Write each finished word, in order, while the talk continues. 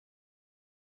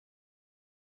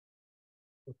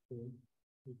Okay,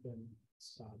 we can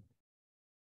start.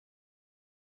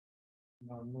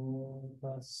 Namo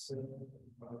tassa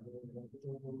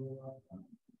bhagavato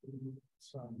arahato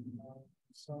samma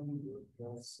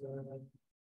sambuddhassa.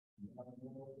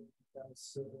 Namo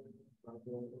tassa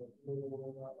bhagavato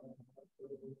arahato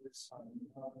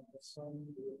samma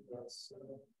sambuddhassa.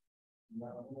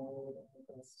 Namo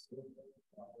tassa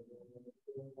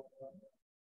bhagavato arahato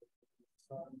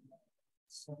samma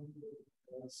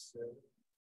sambuddhassa.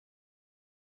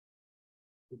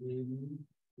 Good evening,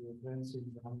 dear friends in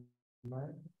Dhamma.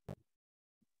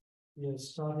 We are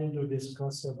starting to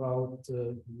discuss about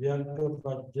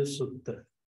Vyaggapajja Sutta.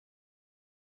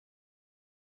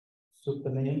 Sutta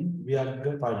name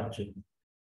Vyaggapajja.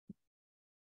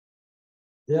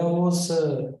 There was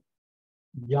a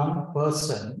young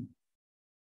person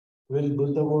when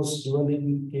Buddha was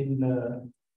dwelling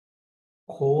in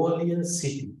Kolya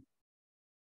city.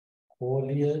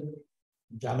 Kolya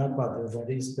Janapada, that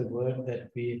is the word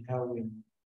that we have in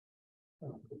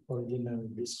original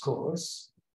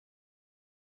discourse.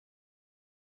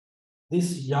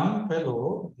 This young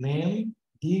fellow named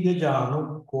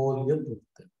Digajanu Kolya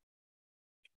Buddha.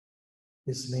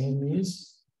 His name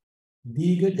is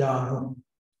Digajanu.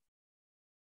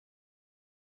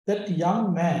 That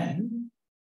young man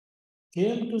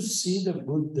came to see the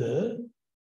Buddha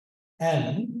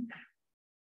and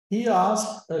he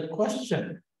asked a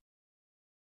question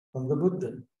from the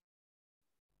Buddha.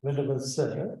 Venerable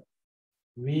Sir,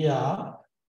 we are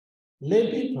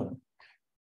lay people.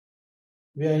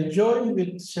 We are enjoying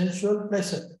with sensual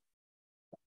pleasure.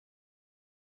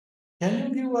 Can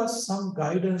you give us some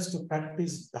guidance to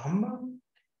practice Dhamma?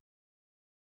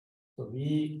 So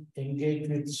we engage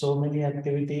with so many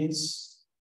activities,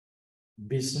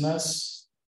 business,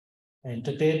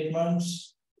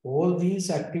 entertainments, all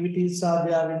these activities are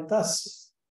there with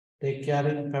us. Take care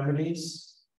in families,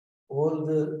 all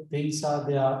the things are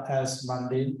there as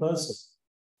mundane person.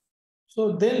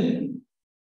 So then,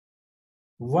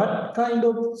 what kind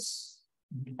of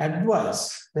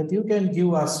advice that you can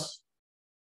give us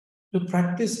to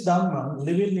practice Dhamma,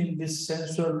 living in this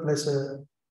sensual pleasure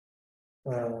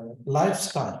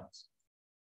lifestyle?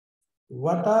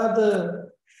 What are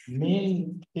the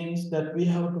main things that we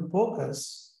have to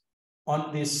focus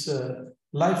on this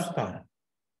lifestyle?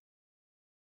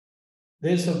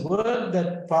 There's a word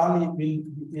that Pali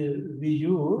we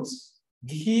use,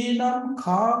 Gihinam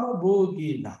Kama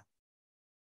Bhogina.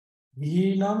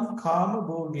 Gihinam Kama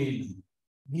Bhogina.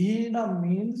 Gihinam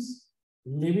means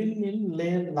living in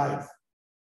lay life.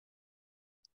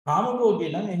 Kama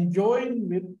Bhogina, enjoying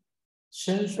with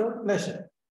sensual pleasure.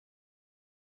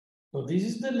 So this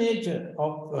is the nature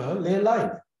of lay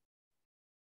life.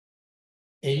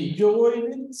 Enjoy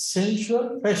with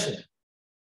sensual pleasure.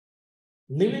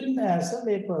 Living as a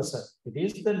lay person. It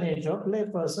is the nature of lay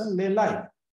person, lay life.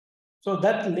 So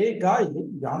that lay guy,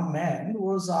 young man,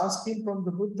 was asking from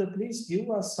the Buddha, please give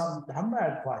us some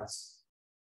Dhamma advice.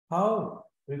 How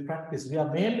we practice. We are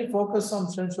mainly focused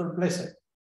on sensual pleasure.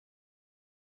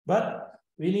 But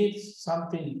we need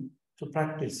something to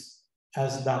practice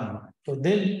as Dhamma. So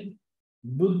then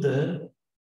Buddha,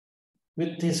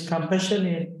 with his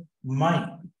compassionate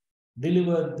mind,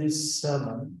 delivered this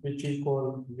sermon, which he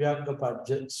called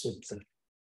Vyaggapajja Sutta.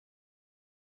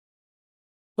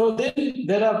 So then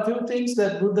there are few things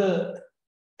that Buddha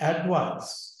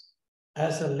advised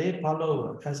as a lay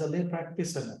follower, as a lay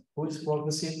practitioner who is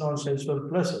focusing on sensual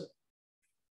pleasure.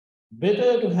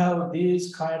 Better to have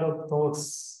these kind of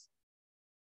thoughts.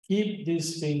 Keep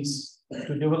these things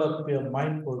to develop your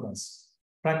mindfulness.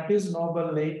 Practice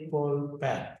Noble Eightfold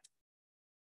Path.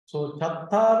 So,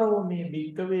 Chattaro me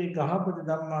bhikkave gahapati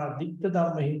dhamma ditta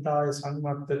dhamma hitaya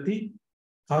samvartati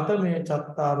khatame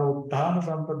chattaro dhamma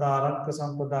sampada arakka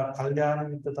sampada kalyana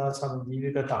mittata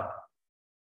samajivigata.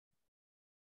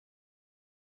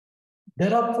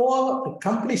 There are 4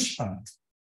 accomplishments.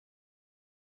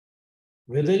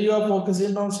 Whether you are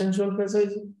focusing on sensual pleasure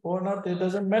or not, it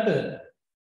doesn't matter.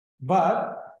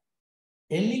 But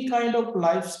any kind of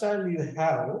lifestyle you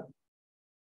have,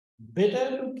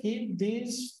 better to keep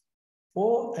these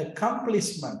 4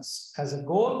 accomplishments as a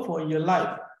goal for your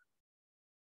life.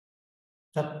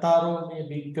 Chattaro me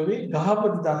bhikkave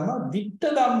gahapati dhamma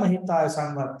ditta dhamma hitaya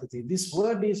samvartati. This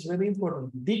word is very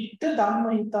important. Ditta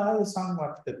dhamma hitaya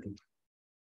samvartati.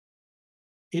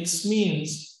 It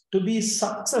means to be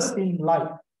success in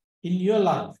life, in your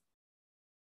life.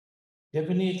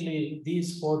 Definitely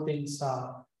these 4 things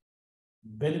are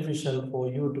beneficial for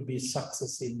you to be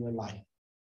success in your life.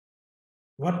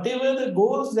 Whatever the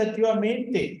goals that you are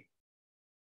maintaining,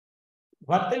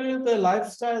 whatever the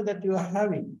lifestyle that you are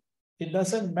having, it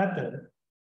doesn't matter.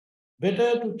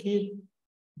 better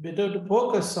to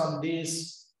focus on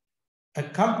this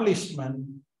accomplishment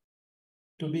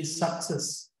to be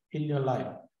success in your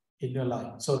life.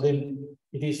 So then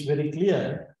it is very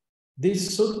clear,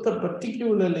 this sutta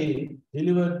particularly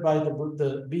delivered by the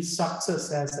Buddha, be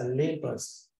success as a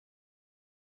layperson.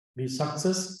 Be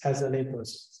success as a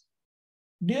layperson.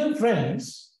 Dear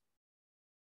friends,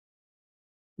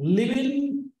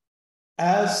 living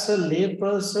as a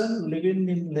layperson, living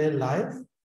in lay life,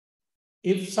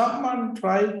 if someone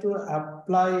tried to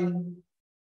apply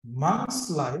monk's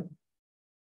life,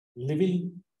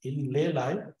 living in lay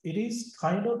life, it is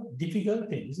kind of difficult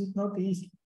thing. It's not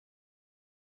easy.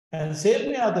 And same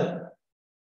way other,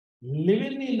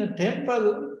 living in a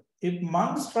temple, if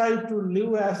monks try to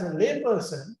live as a lay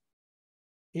person,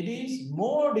 it is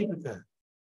more difficult.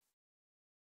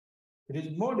 It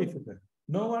is more difficult.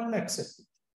 No one accepts it.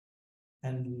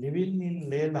 And living in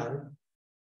lay life,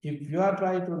 if you are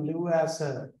trying to live as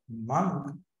a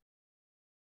monk,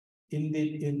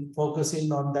 in focusing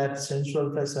on that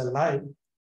sensual pleasure life,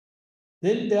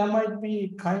 then there might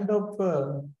be kind of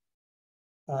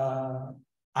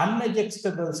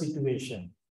unadjustable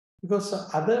situation, because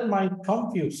other might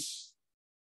confuse.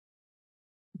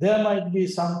 There might be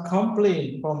some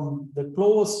complaint from the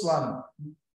close one.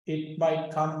 It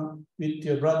might come with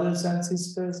your brothers and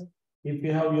sisters. If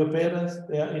you have your parents,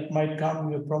 it might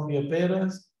come from your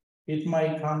parents. It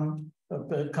might come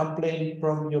complaint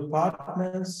from your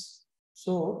partners.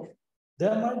 So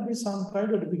there might be some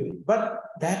kind of difficulty. But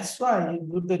that's why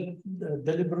Buddha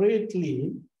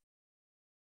deliberately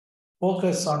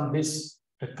focus on these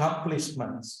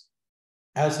accomplishments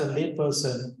as a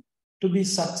layperson to be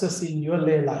success in your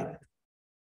lay life.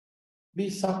 Be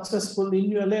successful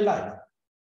in your lay life.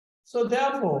 So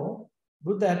therefore,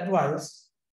 Buddha advised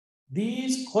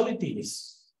these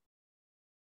qualities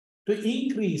to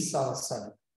increase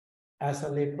ourselves as a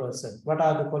layperson. What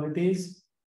are the qualities?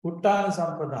 Uttana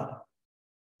Sampada,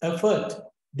 effort,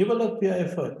 develop your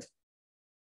effort.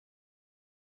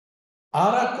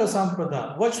 Arakka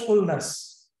Sampada,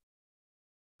 watchfulness.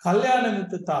 Kalyana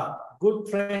Mittata, good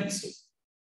friendship.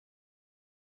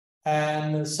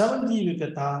 And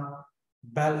Samanjivikata,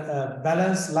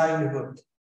 balanced livelihood.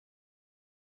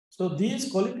 So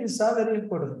these qualities are very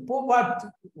important. For what?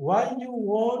 Why you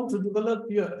want to develop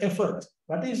your effort?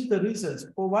 What is the reasons?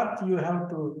 For what you have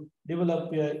to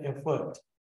develop your effort?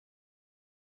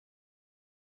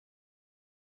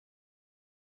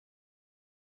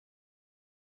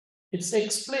 It's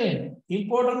explained,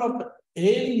 importance of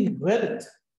aiming wealth,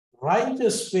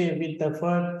 righteous way with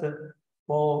effort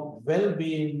for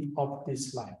well-being of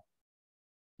this life.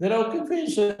 There are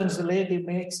occupations the lady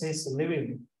makes his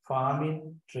living,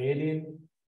 farming, trading,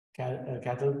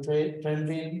 cattle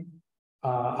tending,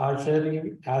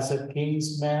 archery, as a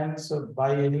king's man, so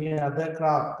by any other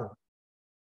craft.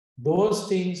 Those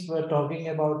things we're talking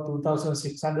about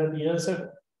 2,600 years ago.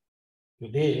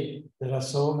 Today, there are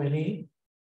so many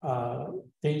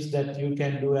things that you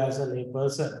can do as a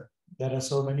layperson. There are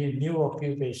so many new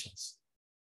occupations.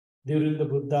 During the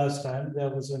Buddha's time, there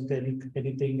wasn't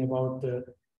anything about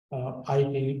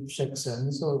IT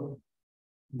section. So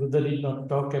Buddha did not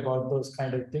talk about those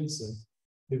kind of things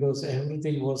because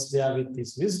everything was there with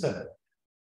his wisdom.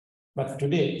 But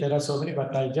today, there are so many,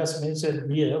 but I just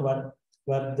mentioned here what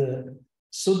the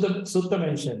Sutta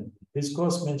mentioned,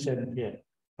 discourse mentioned here.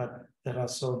 But there are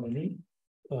so many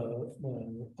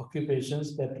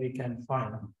occupations that we can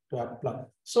find to apply.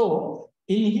 So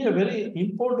in here, very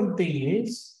important thing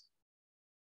is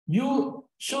you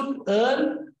should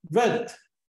earn wealth.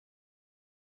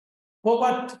 For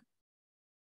what?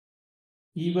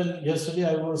 Even yesterday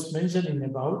I was mentioning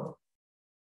about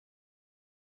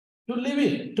to live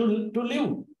it, to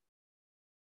live.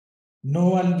 No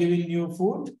one giving you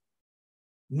food,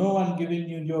 no one giving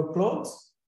you your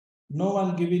clothes, no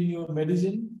one giving you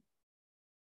medicine,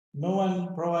 no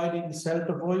one providing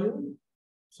shelter for you.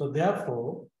 So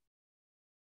therefore,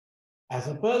 as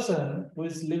a person who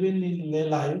is living in lay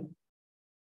life,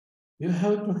 you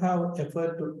have to have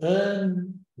effort to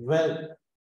earn wealth.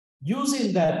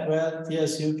 Using that wealth,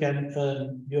 yes, you can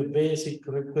earn your basic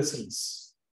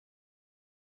requisites.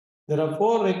 There are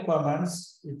 4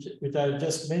 requirements which I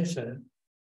just mentioned.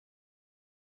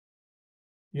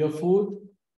 Your food,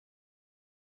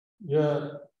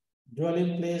 your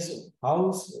dwelling place,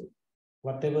 house,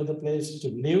 whatever the place to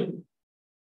live,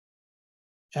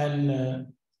 and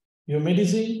your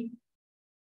medicine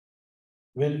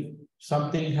when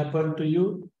something happened to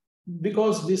you,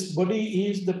 because this body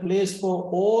is the place for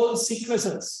all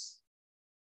sicknesses.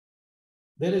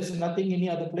 There is nothing any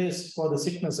other place for the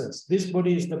sicknesses. This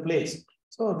body is the place.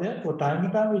 So therefore, time to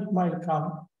time it might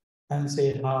come and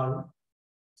say hi.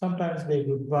 Sometimes they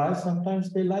goodbye,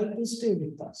 sometimes they like to stay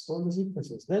with us, all the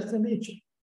sequences. That's the nature.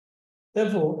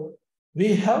 Therefore,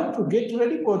 we have to get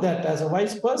ready for that as a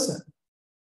wise person.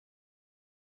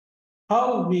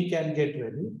 How we can get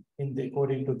ready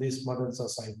according to this modern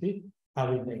society,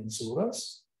 having the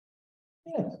insurance,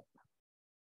 yes,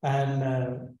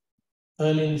 and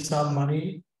earning some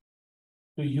money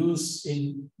to use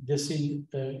just in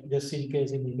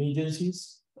case in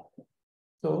emergencies.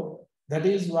 So that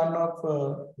is one of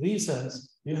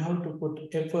reasons you have to put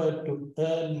effort to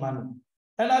earn money.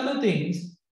 And other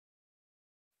things,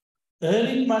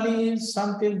 earning money is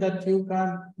something that you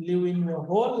can't live in your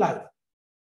whole life.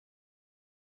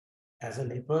 As a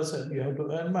layperson, you have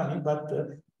to earn money, but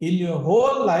in your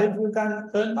whole life, you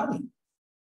can't earn money.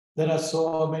 There are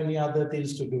so many other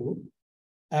things to do.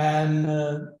 And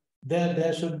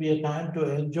there should be a time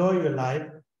to enjoy your life.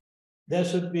 There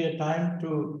should be a time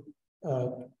to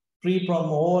free from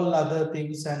all other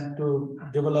things and to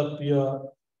develop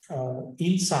your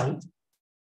insight,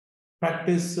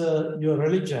 practice your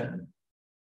religion,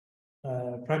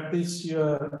 practice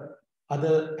your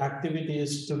other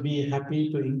activities to be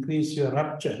happy, to increase your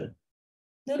rapture.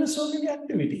 There are so many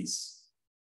activities.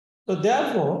 So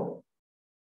therefore,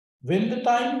 when the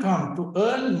time comes to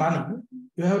earn money,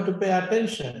 you have to pay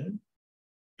attention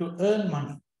to earn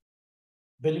money,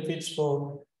 benefits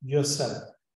for yourself,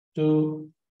 to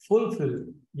fulfill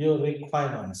your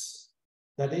requirements.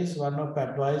 That is one of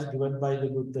the advice given by the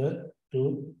Buddha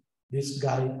to this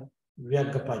guy,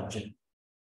 Vyaggapajja.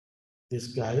 This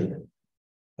guy,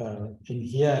 in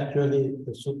here actually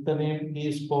the Sutta name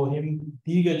is for him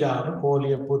Digajana,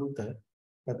 Holy Buddha,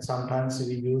 but sometimes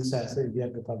we use as a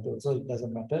Vyaggapajja, so it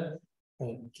doesn't matter.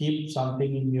 Keep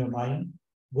something in your mind.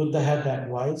 Buddha had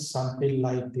advised something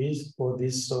like this for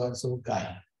this so-and-so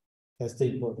guy. That's the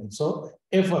important. So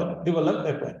effort, develop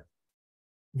effort.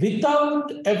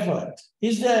 Without effort,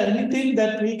 is there anything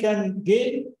that we can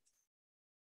gain?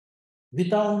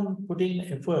 Without putting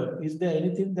effort, is there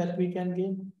anything that we can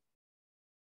gain?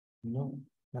 No,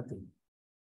 nothing.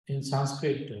 In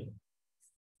Sanskrit,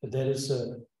 there is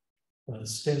a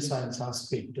stanza in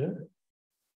Sanskrit.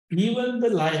 Even the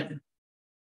lion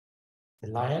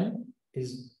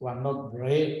is one of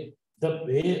the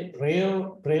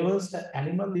bravest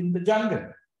animal in the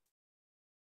jungle.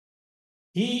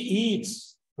 He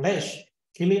eats flesh,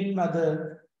 killing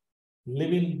other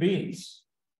living beings.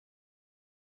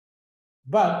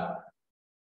 But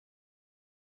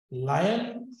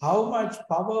lion, how much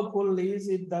powerful is,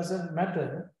 it doesn't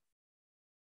matter.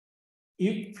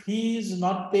 If he is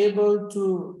not able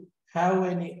to have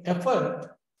any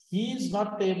effort, he is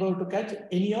not able to catch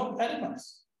any of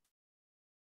animals.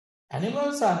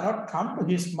 Animals are not come to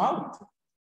his mouth.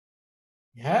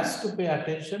 He has to pay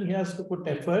attention, he has to put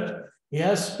effort, he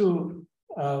has to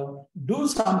do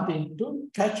something to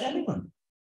catch animal.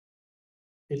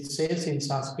 It says in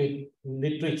Sanskrit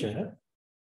literature,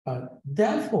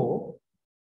 therefore,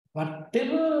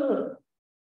 whatever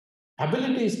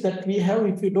abilities that we have,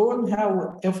 if you don't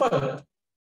have effort,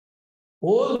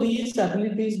 all these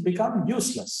abilities become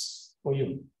useless for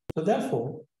you. So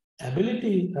therefore,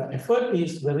 effort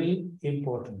is very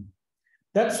important.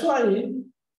 That's why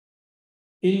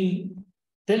in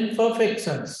 10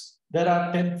 perfections, there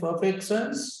are 10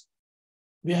 perfections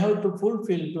we have to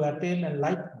fulfill to attain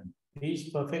enlightenment. These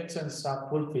perfections are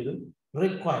fulfilled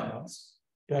requirements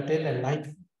to attain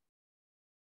enlightenment.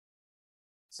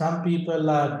 Some people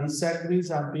disagree,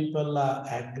 some people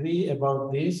agree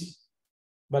about this,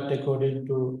 but according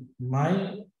to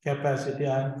my capacity,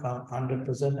 I am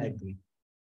 100% agree.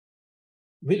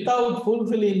 Without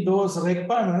fulfilling those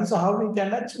requirements, how we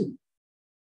can achieve?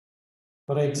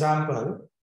 For example,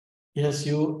 yes,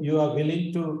 you are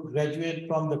willing to graduate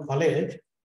from the college.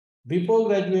 Before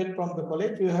graduate from the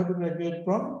college, you have to graduate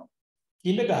from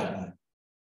kindergarten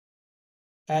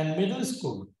and middle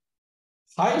school,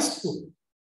 high school,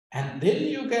 and then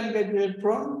you can graduate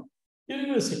from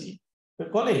university, the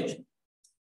college.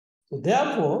 So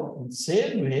therefore, in the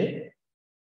same way,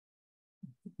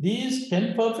 these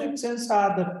 10 perfections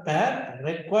are the path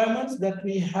requirements that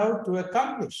we have to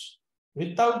accomplish.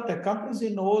 Without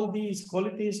accomplishing all these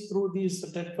qualities through these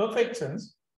 10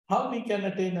 perfections, how we can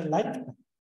attain enlightenment?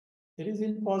 It is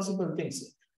impossible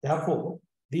things. Therefore,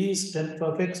 these 10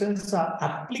 perfections are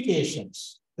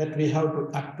applications that we have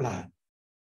to apply.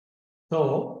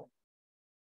 So,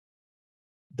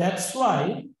 that's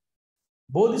why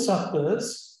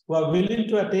bodhisattvas who are willing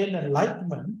to attain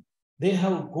enlightenment, they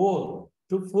have a goal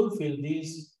to fulfill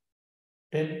these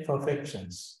 10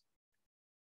 perfections.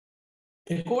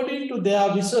 According to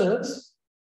their research,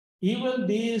 even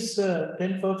these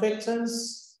 10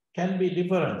 perfections can be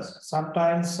different.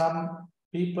 Sometimes some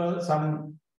people,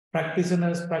 some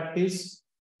practitioners practice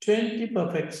 20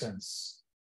 perfections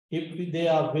if they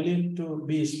are willing to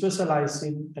be specialized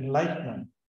in enlightenment.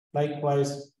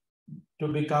 Likewise, to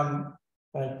become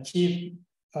chief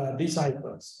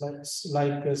disciples,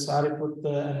 like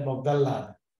Sariputta and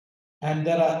Moggallana. And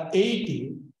there are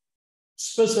 80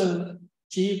 special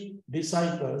chief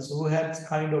disciples who have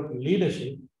kind of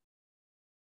leadership.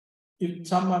 If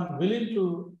someone willing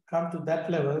to come to that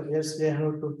level, yes, they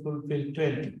have to fulfill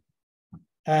 20.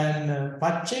 And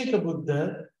Pacceka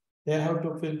Buddha, they have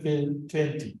to fulfill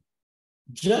 20.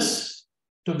 Just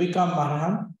to become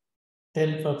Arahant,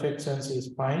 10 perfections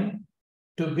is fine.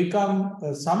 To become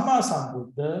a Samma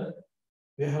Sambuddha,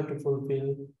 we have to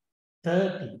fulfill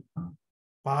 30.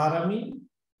 Parami,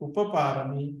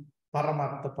 Upaparami,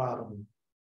 Paramatta Parami.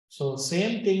 So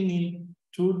same thing in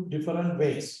two different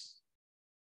ways.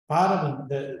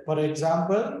 Parami, for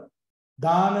example,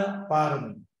 Dana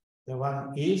Parami.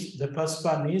 The first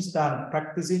one is Dana,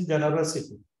 practicing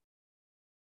generosity.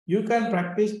 You can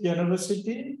practice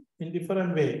generosity in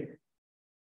different way.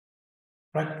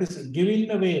 Practice giving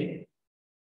away,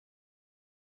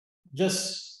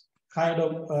 just kind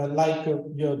of like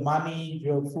your money,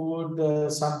 your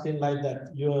food, something like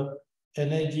that, your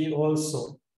energy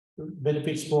also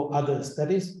benefits for others.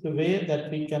 That is the way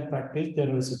that we can practice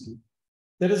generosity.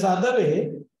 There is other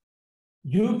way.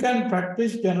 You can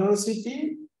practice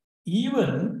generosity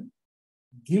even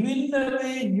giving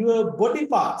away your body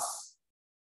parts,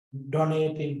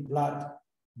 donating blood,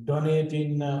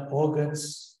 donating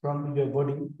organs from your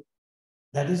body.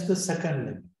 That is the second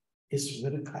level. It's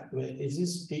very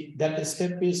that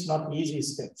step is not easy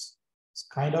steps. It's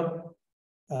kind of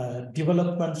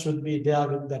development should be there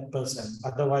with that person.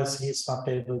 Otherwise, he is not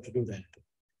able to do that.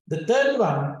 The third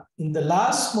one, in the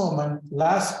last moment,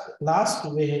 last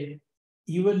way,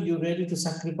 even you're ready to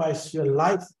sacrifice your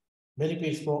life,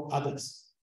 benefits for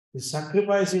others. You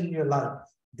sacrifice in your life.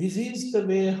 This is the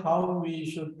way how we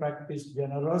should practice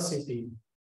generosity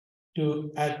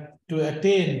to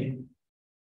attain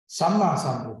Samma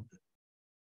Sambuddha.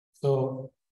 So,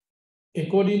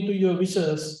 according to your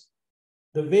wishes,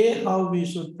 the way how we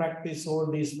should practice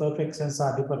all these perfections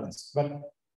are different. But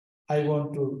I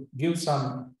want to give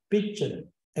some picture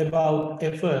about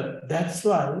effort. That's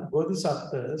why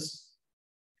Bodhisattvas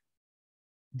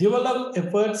develop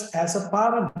efforts as a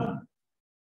parami,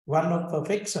 one of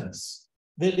perfections.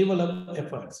 They develop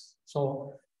efforts.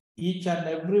 So each and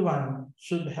everyone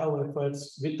should have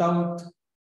efforts. Without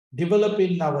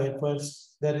developing our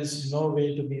efforts, there is no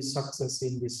way to be success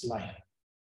in this life.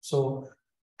 So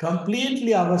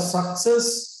completely our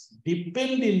success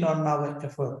depending on our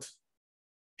effort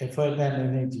and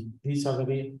energy. These are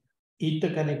very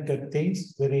interconnected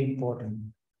things, very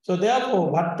important. So therefore,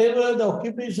 whatever the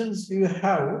occupations you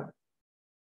have,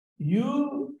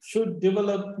 you should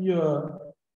develop your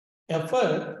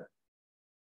effort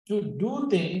to do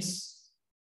things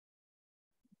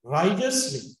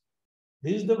righteously.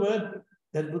 This is the word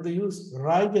that Buddha used,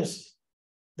 righteously.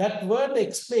 That word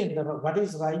explained, what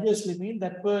is righteously mean,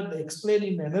 that word explained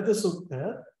in another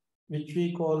sutta, which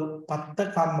we call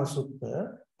Pattakamma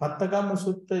Sutta. Pattakamma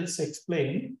Sutta is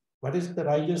explained, what is the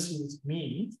righteously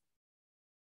mean.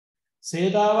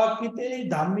 Sedavakite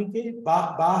dhammike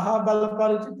baha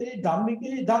balaparicite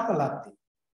dhammike dhammalati.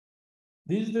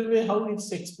 This is the way how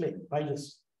it's explained,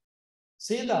 righteous.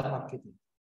 Sedavakite.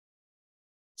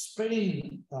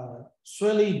 Spreading,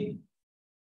 swelling.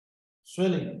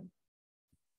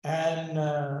 And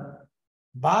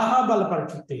baha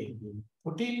balaparicite.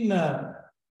 Put in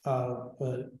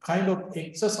kind of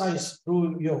exercise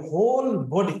through your whole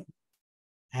body.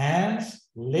 Hands,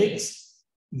 legs,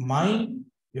 mind,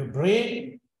 your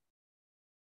brain,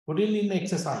 putting in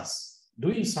exercise,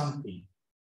 doing something.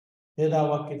 But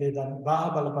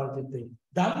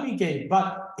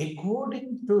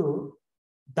according to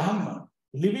Dhamma,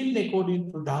 living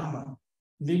according to Dhamma.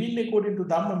 Living according to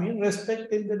Dhamma means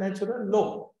respecting the natural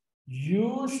law.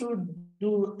 You should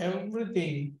do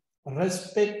everything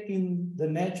respecting the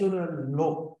natural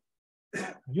law.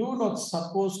 You're not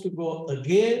supposed to go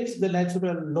against the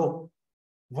natural law.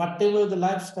 Whatever the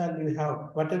lifestyle you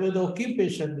have, whatever the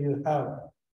occupation you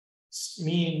have,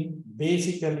 mean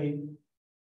basically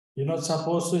you're not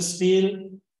supposed to steal,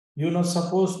 you're not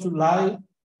supposed to lie,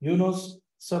 you're not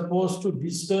supposed to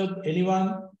disturb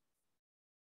anyone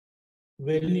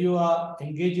when you are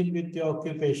engaging with your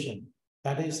occupation.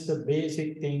 That is the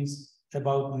basic things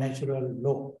about natural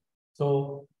law.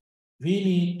 So we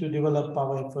need to develop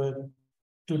our effort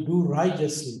to do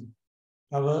righteously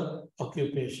our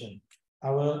occupation,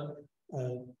 our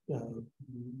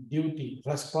duty,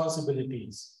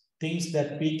 responsibilities. things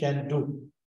that we can do.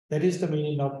 That is the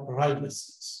meaning of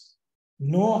righteousness.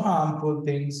 No harmful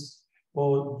things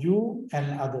for you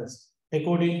and others.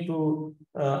 According to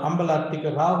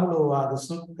Ambalattika Rahulovada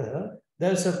Sutta,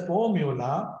 there's a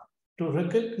formula to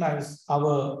recognize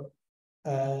our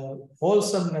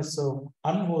wholesomeness or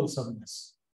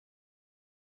unwholesomeness.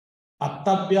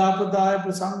 Attabhyapadaya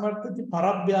prasanvartati,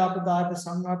 parabhyapadaya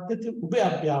prasanvartati,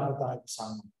 ubhyabhyapadaya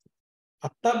prasanvartati.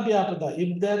 Attabhyapadaya,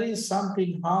 if there is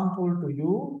something harmful to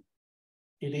you,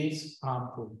 it is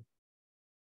harmful.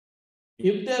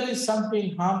 If there is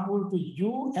something harmful to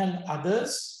you and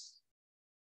others,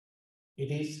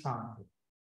 it is harmful.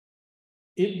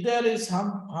 If there is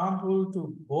harmful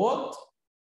to both,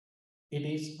 it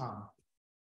is harmful.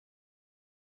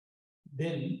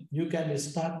 Then you can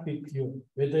start with you,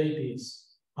 whether it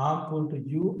is harmful to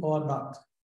you or not,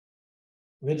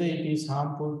 whether it is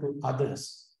harmful to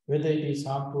others, whether it is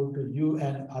harmful to you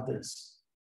and others.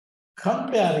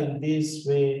 Comparing this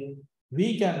way,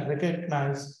 we can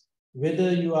recognize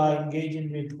whether you are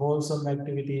engaging with wholesome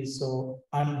activities or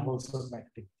unwholesome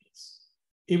activities.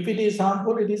 If it is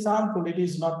harmful, it is harmful. It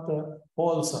is not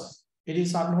wholesome. It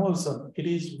is unwholesome. It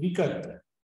is wicked.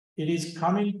 It is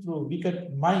coming through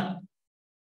wicked mind.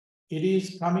 It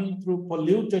is coming through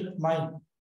polluted mind.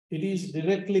 It is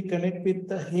directly connected with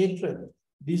the hatred,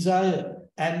 desire,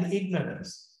 and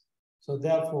ignorance. So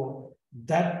therefore,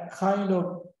 that kind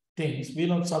of things, we're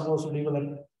not supposed to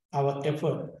develop our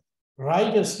effort.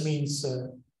 Righteous means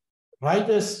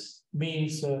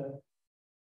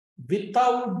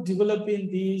without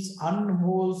developing these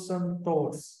unwholesome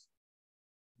thoughts,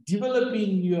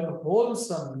 developing your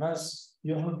wholesomeness,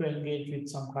 you have to engage with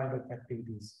some kind of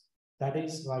activities. That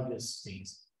is righteous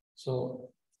things. So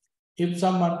if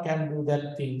someone can do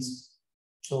that things,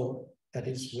 so that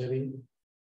is very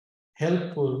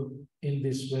helpful in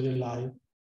this very life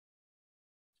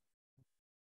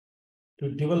to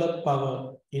develop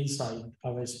our insight,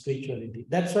 our spirituality.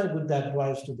 That's why Buddha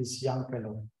advised to this young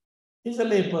fellow. He's a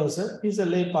lay person, he's a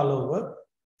lay follower,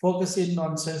 focusing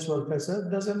on sensual pleasure.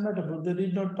 Doesn't matter. Buddha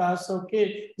did not ask,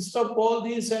 okay, stop all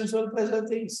these sensual pleasure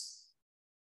things.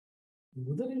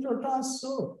 Buddha did not ask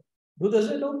so. Buddha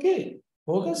said, okay,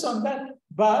 focus on that.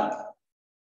 But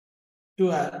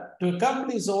to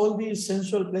accomplish all these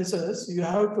sensual pleasures, you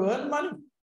have to earn money.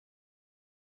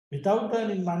 Without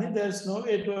earning money, there's no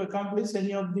way to accomplish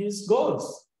any of these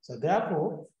goals. So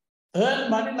therefore, earn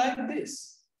money like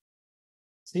this.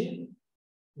 See,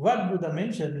 what Buddha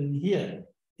mentioned in here,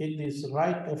 in this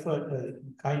right effort,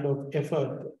 kind of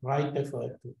effort, right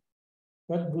effort.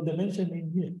 What Buddha mentioned in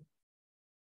here.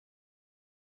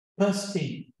 First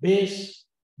thing, base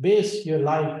your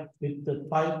life with the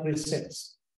 5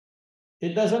 precepts.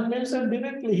 It doesn't mention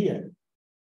directly here,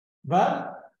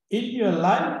 but in your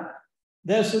life,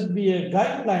 there should be a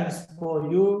guidelines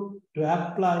for you to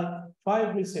apply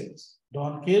 5 precepts.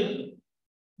 Don't kill,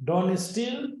 don't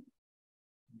steal,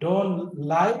 don't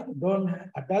lie, don't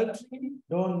adultery,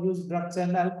 don't use drugs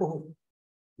and alcohol.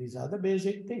 These are the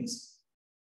basic things.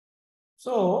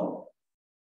 So,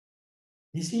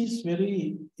 this is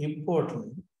very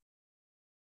important.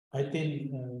 I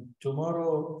think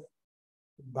tomorrow,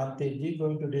 Bhante ji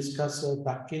going to discuss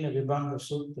Dakkina Vibhanga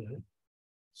Sutta.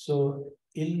 So,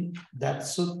 in that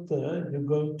sutta, you're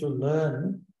going to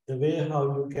learn the way how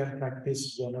you can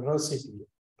practice generosity,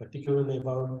 particularly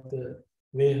about the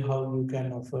way how you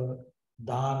can offer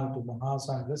dana to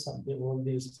Mahasangha, all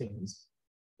these things.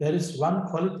 There is one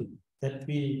quality that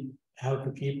we have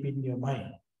to keep in your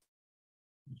mind.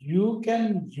 You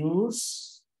can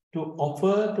use to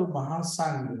offer to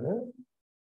Mahasangha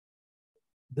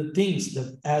the things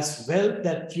that as well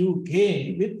that you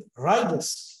gain with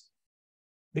righteousness.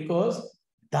 Because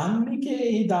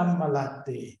Dhammike Dhamma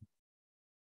latte,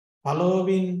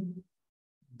 following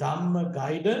Dhamma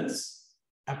guidance,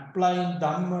 applying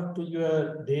Dhamma to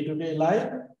your day-to-day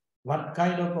life, what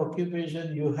kind of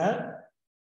occupation you have,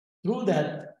 through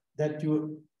that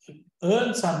you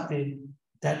earn something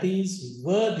that is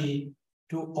worthy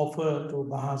to offer to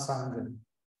Mahasangha,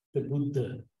 the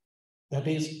Buddha, that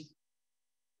is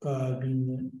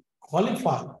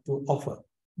qualified to offer.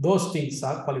 Those things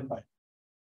are qualified.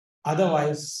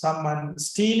 Otherwise, someone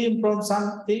stealing from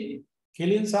something,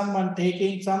 killing someone,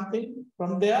 taking something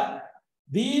from there,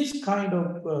 these kind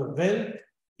of wealth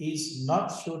is not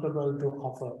suitable to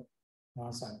offer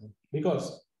Mahasangha.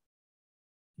 Because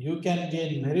you can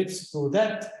gain merits through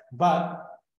that, but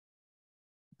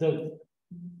the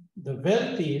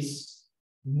wealth is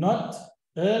not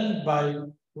earned by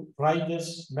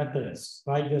righteous methods,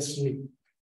 righteously.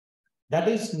 That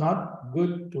is not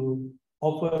good to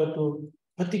offer to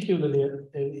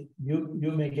particularly,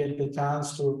 you may get the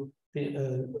chance to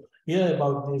hear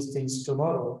about these things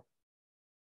tomorrow,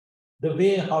 the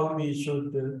way how we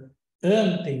should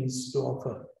earn things to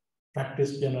offer,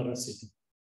 practice generosity.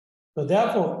 So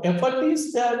therefore, effort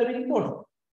is there very important.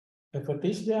 Effort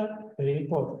is there very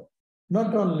important.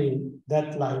 Not only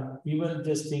that life, even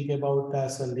just think about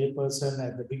as a layperson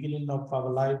at the beginning of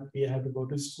our life, we have to go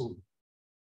to school.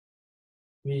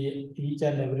 We, each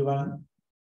and everyone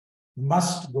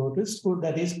must go to school.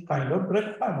 That is kind of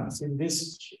requirements in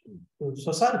this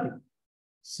society,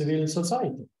 civil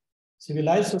society,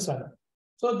 civilized society.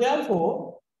 So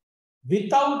therefore,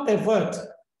 without effort,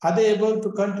 are they able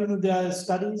to continue their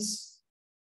studies?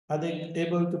 Are they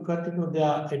able to continue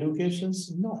their educations?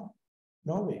 No,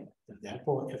 no way.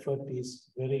 Therefore, effort is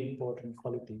very important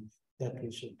quality that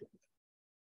we should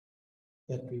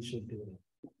do.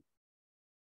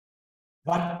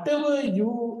 Whatever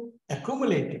you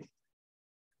accumulated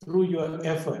through your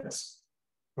efforts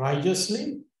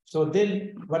righteously, so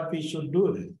then what we should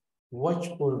do is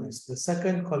watchfulness, the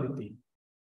second quality,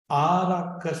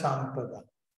 arakka sampada.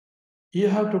 You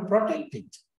have to protect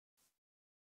it.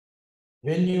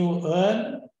 When you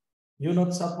earn, you're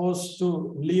not supposed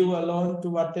to leave alone to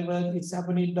whatever is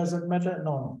happening, it doesn't matter.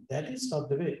 No, that is not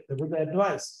the way. The Buddha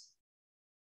advice.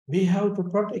 We have to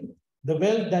protect the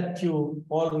wealth that you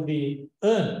already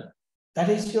earn. That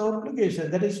is your obligation,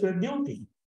 that is your duty.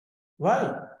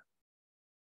 Why?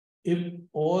 If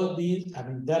all these,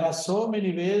 there are so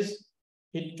many ways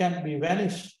it can be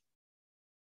vanished.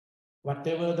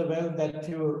 Whatever the wealth that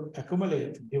you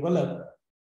accumulate, develop,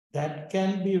 that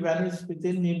can be vanished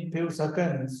within in few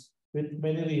seconds with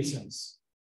many reasons.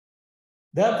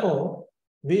 Therefore,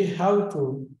 we have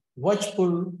to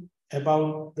watchful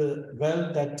about the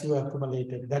wealth that you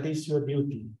accumulated. That is your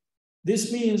duty.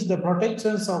 This means the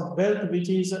protections of wealth which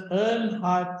is earned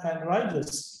hard and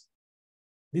righteous.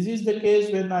 This is the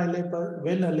case when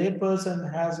a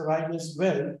layperson has righteous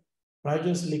wealth,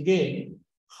 righteously gained.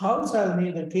 How shall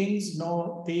neither kings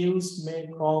nor thieves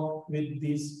make off with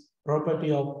this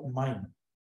property of mine?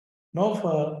 No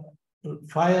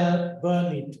fire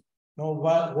burn it, no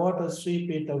water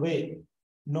sweep it away,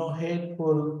 no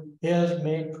hateful hairs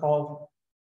make off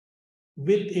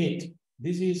with it.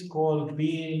 This is called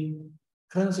being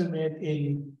consummate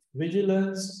in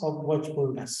vigilance of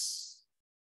watchfulness.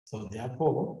 So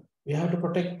therefore, we have to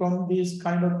protect from these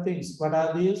kind of things. What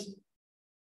are these?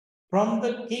 From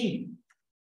the king.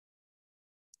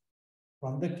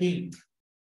 From the king.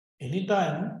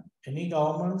 Anytime, any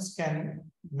governments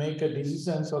can make a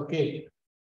decision, okay,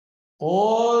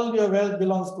 all your wealth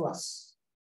belongs to us.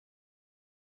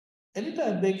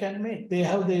 Anytime they can make, they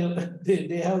have their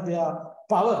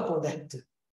power for that.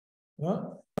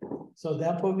 So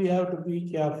therefore we have to be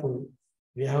careful.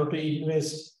 We have to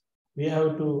invest. We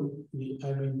have to,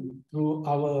 through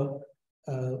our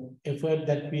effort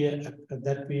that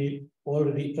we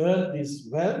already earned this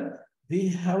wealth, we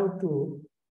have to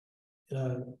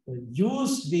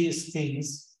use these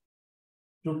things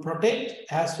to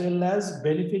protect as well as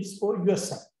benefits for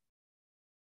yourself.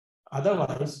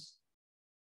 Otherwise,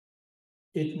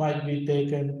 it might be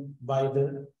taken by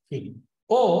the king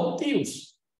or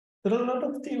thieves. There are a lot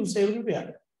of thieves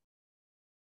everywhere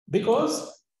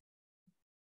because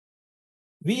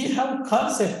we have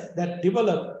concept that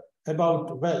develop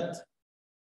about wealth.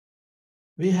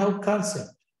 We have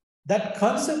concept. That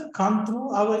concept comes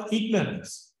through our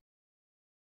ignorance.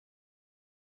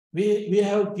 We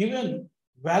have given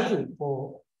value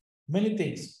for many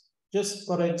things. Just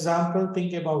for example,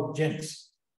 think about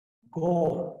gems,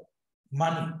 gold,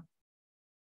 money.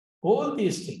 All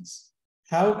these things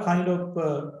have kind of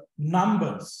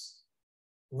numbers,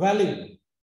 value.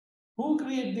 Who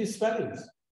create these values?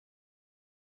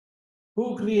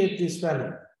 Who create this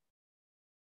value?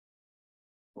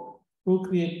 Who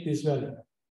create this value?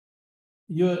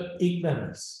 Your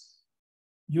ignorance.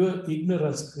 Your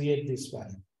ignorance create this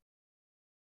value.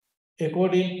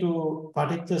 According to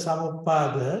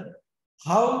Paticca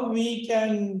how we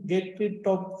can get rid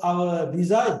of our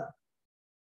desire?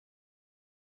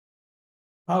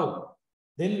 How?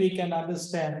 Then we can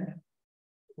understand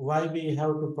why we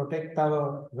have to protect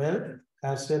our wealth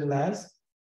as well as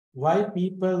why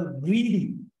people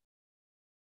greedy.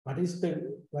 Why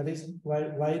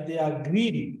they are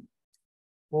greedy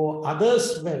for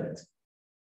others' wealth,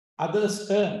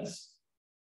 others' earns.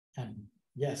 And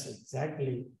yes,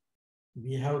 exactly.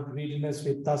 We have greediness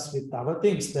with us, with our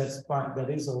things. That's fine. That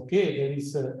is okay. There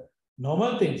is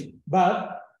normal things.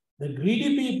 But the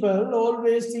greedy people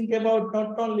always think about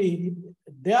not only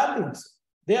their things.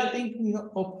 They are thinking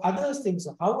of others' things.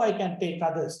 How I can take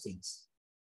others' things.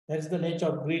 That's the nature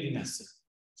of greediness.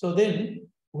 So then,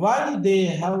 why they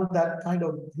have that kind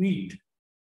of greed?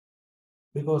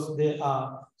 Because they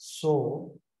are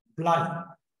so blind.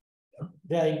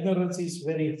 Their ignorance is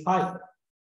very high.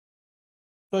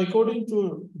 So according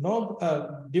to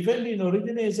Defend in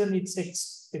Origination,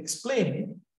 it's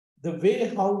explaining the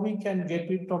way how we can get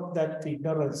rid of that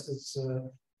ignorance,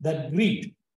 that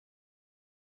greed.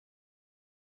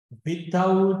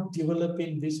 Without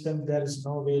developing wisdom, there is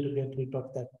no way to get rid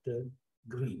of that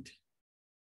greed.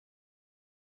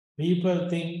 People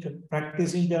think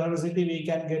practicing generosity, we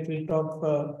can get rid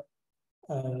of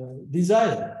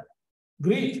desire,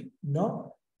 greed.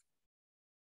 No.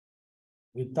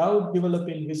 Without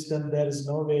developing wisdom, there is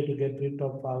no way to get rid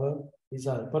of our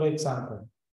desire. For example,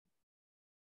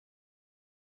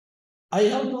 I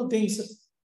have two things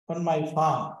on my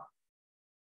farm.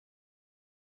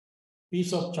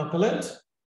 Piece of chocolate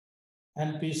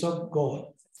and piece of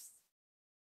gold.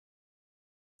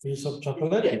 Piece of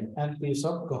chocolate and piece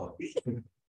of gold.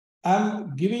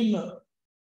 I'm giving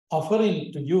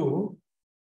offering to you.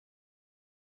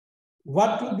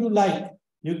 What would you like?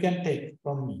 You can take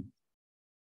from me.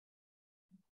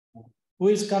 Who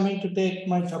is coming to take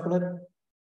my chocolate?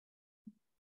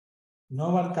 No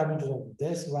one coming to take.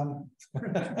 There's one.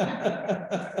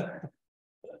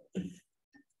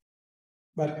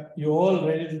 But you all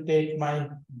ready to take my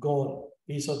gold,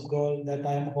 piece of gold that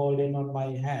I am holding on my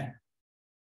hand.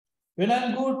 When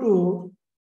I go to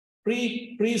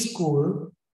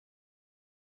preschool,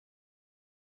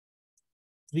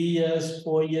 3 years,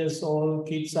 4 years old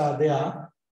kids are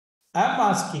there. I'm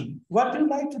asking, what do you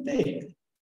like to take?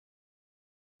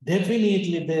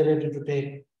 Definitely they're ready to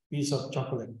take piece of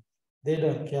chocolate. They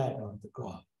don't care about the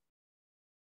gold.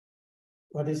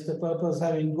 What is the purpose of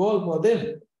having gold for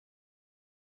them?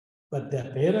 But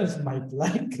their parents might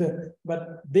like,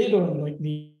 but they don't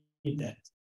need that.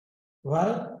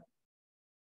 Why?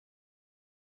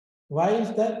 Why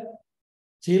is that?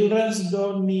 Children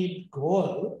don't need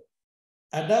gold.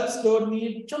 Adults don't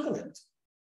need chocolate.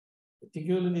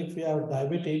 Particularly if you are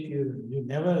diabetic, you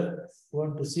never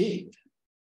want to see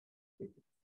it.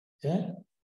 Yeah?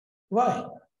 Why?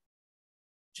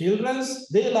 Children,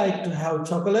 they like to have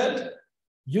chocolate.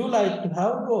 You like to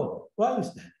have gold. Why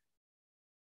is that?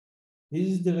 This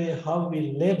is the way how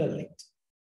we label it.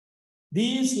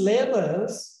 These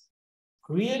labels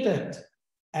created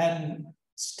and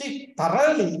stick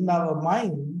thoroughly in our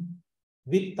mind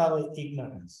with our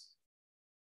ignorance.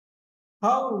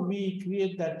 How we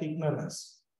create that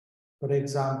ignorance? For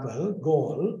example,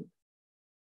 gold.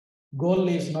 Gold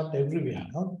is not everywhere.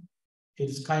 No? It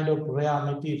is kind of rare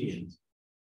material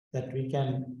that we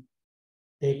can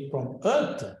take from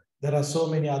earth. There are so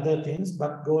many other things,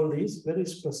 but gold is very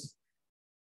specific.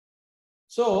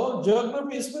 So,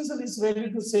 geography specialist is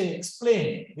ready to say,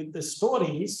 explain with the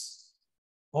stories,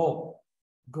 oh,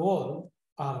 gold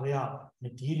are rare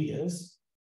materials.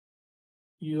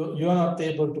 You are not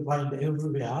able to find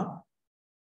everywhere.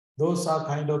 Those are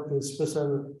kind of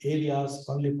special areas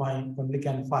only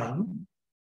can find.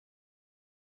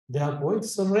 Therefore,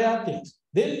 it's some rare things.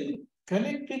 Then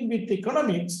connecting with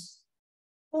economics,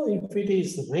 if it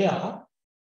is rare,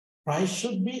 price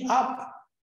should be up.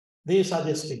 They are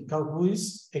suggesting. Who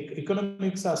is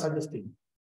economics are suggesting?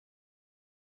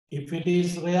 If it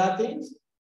is rare things,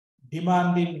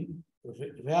 demanding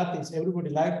rare things,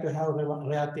 everybody like to have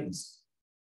rare things.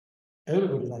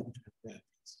 Everybody like to have rare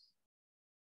things.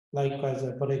 Likewise,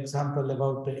 for example,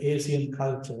 about the Asian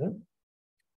culture,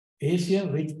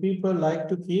 Asian rich people like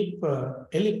to keep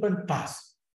elephant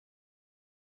tusks.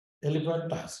 Elephant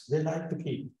tusks, they like to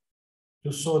keep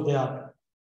to show their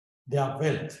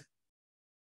wealth.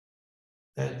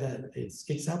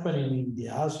 It's happening in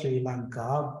India, Sri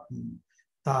Lanka,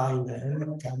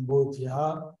 Thailand,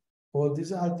 Cambodia, all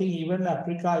this. I think even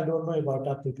Africa, I don't know about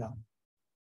Africa.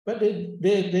 But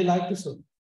they like to show.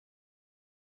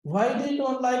 Why they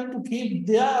don't like to keep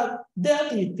their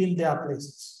teeth in their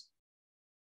places,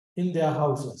 in their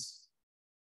houses?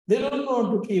 They don't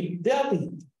want to keep their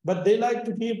teeth, but they like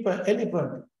to keep an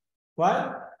elephant.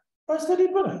 Why? What's the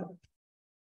difference?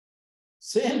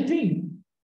 Same thing,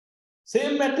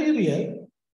 same material,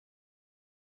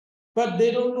 but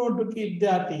they don't want to keep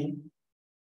their teeth.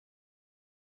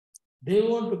 They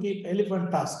want to keep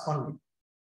elephant tusk only.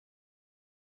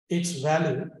 Its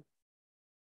value.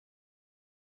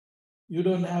 You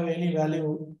don't have any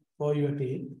value for your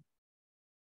teeth.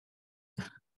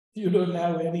 You don't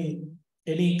have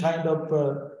any kind of,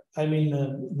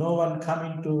 no one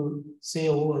coming to say,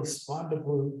 oh, it's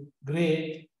wonderful,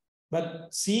 great.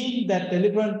 But seeing that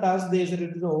elephant tusk, they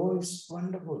said, oh, it's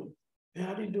wonderful.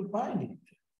 Where did you find it?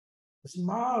 It's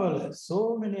marvelous.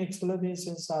 So many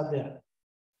explanations are there.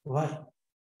 Why?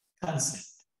 Concept.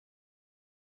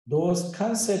 Those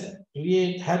concepts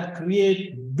had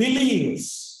created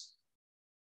beliefs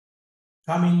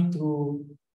coming through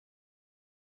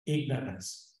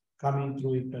ignorance.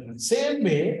 Same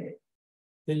way,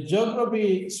 the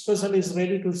geography specialist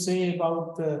ready to say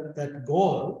about that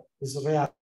goal is rare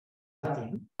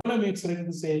thing. Economics ready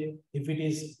to say if it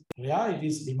is rare, it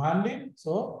is demanded,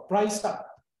 so price up.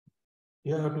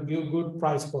 You have to give good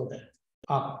price for that.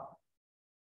 Up.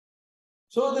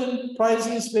 So then price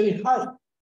is very high.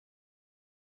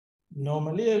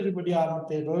 Normally, everybody are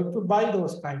not able to buy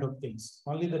those kind of things.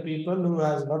 Only the people who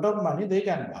has a lot of money, they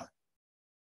can buy.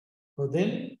 So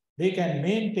then they can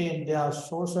maintain their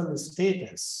social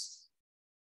status.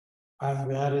 I'm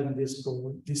wearing this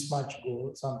gold, this much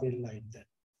gold, something like that.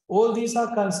 All these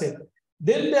are concepts.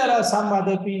 Then there are some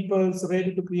other people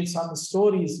ready to create some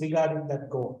stories regarding that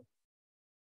gold.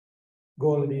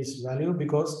 Gold is value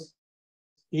because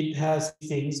it has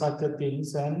things, such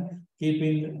things, and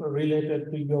keeping related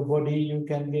to your body, you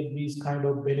can get these kind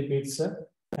of benefits.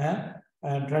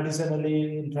 And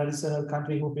traditionally, in traditional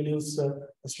country who believes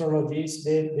astrologies,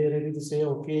 they're ready to say,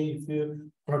 okay, if you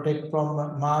protect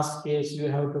from mass case, you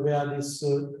have to wear this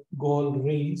gold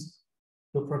rings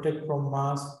to protect from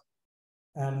mass,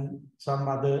 and some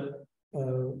other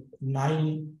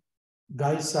 9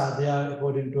 guys are there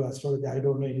according to astrology. I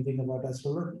don't know anything about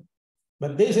astrology,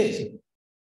 but they say so.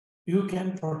 You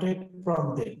can protect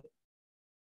from them.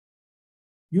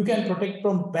 You can protect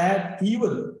from bad,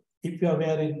 evil if you are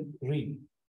wearing ring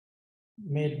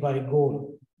made by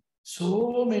gold.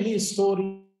 So many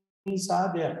stories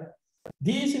are there.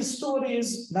 These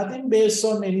stories, nothing based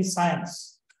on any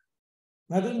science,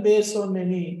 nothing based on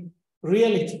any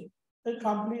reality. They're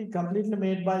completely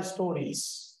made by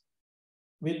stories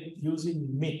with using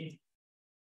myth.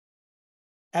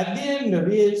 At the end,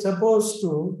 we are supposed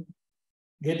to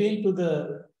get into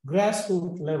the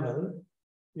grassroots level.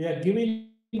 We are giving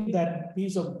that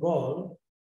piece of gold,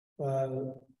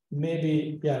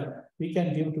 maybe, we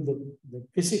can give to the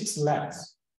physics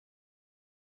labs.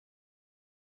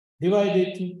 Divide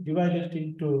it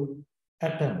into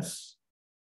atoms.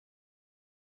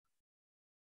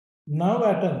 Now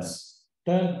atoms,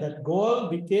 that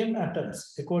gold became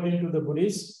atoms, according to the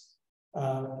Buddhists,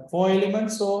 4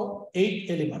 elements or 8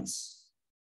 elements.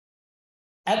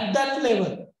 At that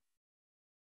level,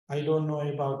 I don't know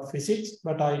about physics,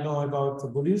 but I know about the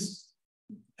Buddhist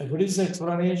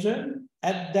explanation.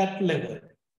 At that level,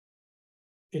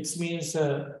 it means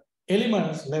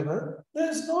elements level,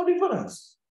 there's no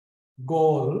difference.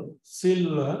 Gold,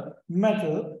 silver,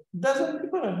 metal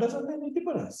doesn't have any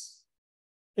difference.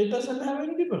 It doesn't have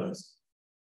any difference.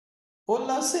 All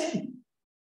are same.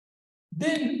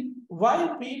 Then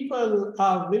why people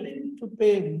are willing to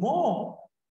pay more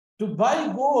to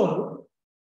buy gold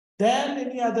than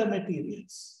any other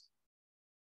materials?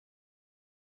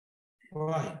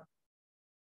 Why?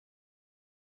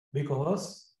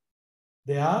 Because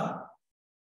they are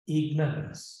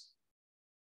ignorance.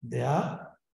 They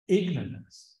are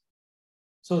ignorance.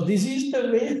 So this is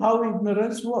the way how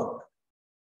ignorance works.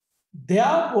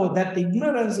 Therefore, that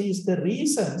ignorance is the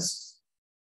reasons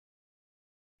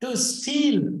to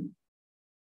steal,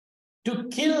 to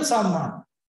kill someone,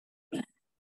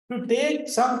 to take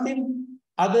something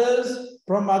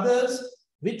from others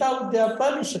without their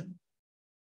permission.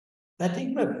 That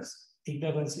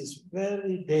ignorance is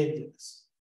very dangerous.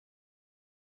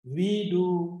 We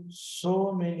do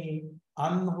so many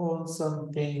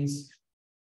unwholesome things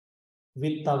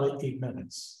with our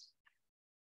ignorance.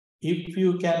 If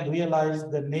you can realize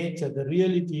the nature, the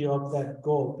reality of that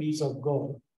gold, piece of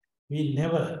gold, we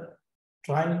never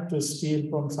try to steal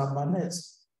from someone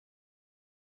else.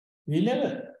 We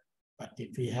never. But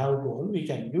if we have gold, we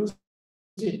can use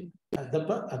it at the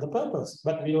purpose.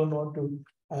 But we don't want to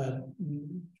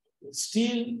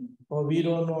steal, or we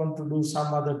don't want to do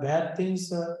some other bad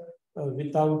things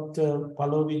without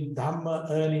following Dhamma,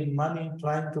 earning money,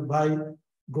 trying to buy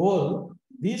gold.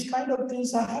 These kind of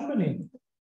things are happening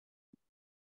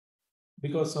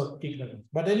because of ignorance.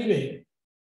 But anyway,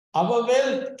 our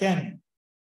wealth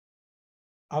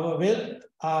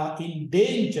are in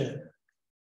danger.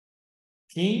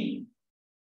 King,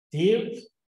 thieves,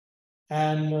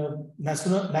 and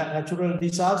natural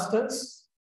disasters,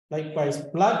 likewise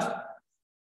flood.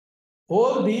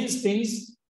 All these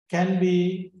things can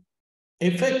be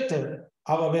affected.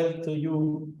 Our wealth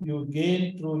you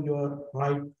gain through your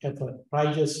right effort.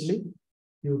 Righteously,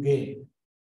 you gain.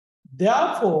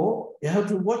 Therefore, you have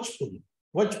to be watchful.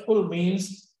 Watchful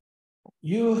means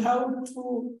you have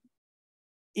to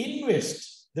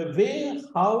invest the way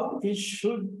how it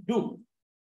should do.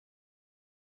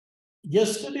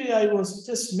 Yesterday, I was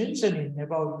just mentioning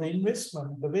about the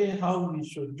investment, the way how we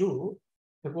should do,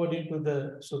 according to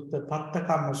the Sutta,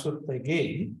 Pattakama Sutta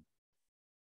again.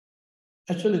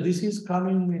 Actually, this is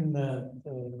coming in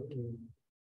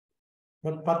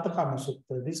not Pattakama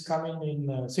Sutta, this is coming in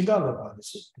Singalavada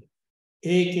Sutta.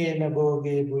 Ekena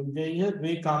Boge Bunjaya,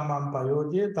 Vikamam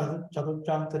Payoje,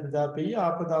 Chatuchanta Nidapiya,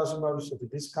 Apadasu Bhavishyati.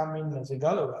 This is coming in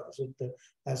Singalavada Sutta,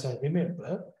 as I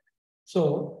remember.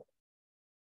 So,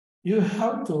 you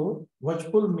have to,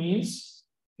 watchful means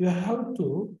you have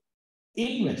to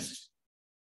invest.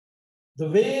 The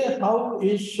way how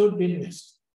it should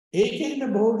invest.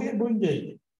 Ekena Bhoge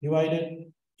Bunjaya,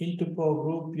 divided into four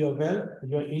group your wealth,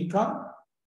 your income,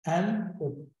 and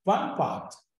one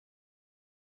part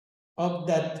of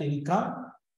that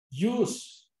income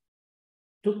use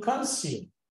to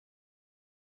consume,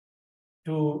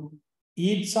 to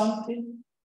eat something,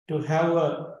 to have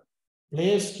a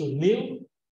place to live,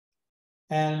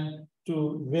 and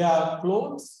to wear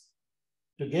clothes,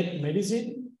 to get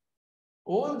medicine,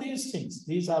 all these things.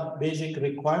 These are basic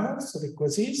requirements,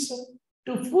 requisites.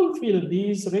 To fulfill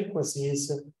these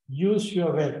requisites, use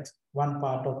your wealth, one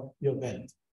part of your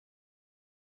wealth.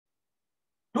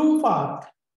 Two part,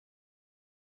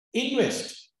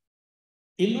 invest.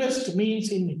 Invest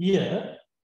means in here,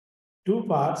 two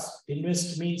parts.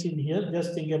 Invest means in here,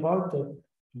 just think about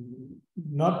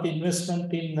not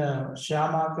investment in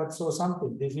share markets or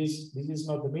something. This is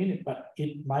not the meaning, but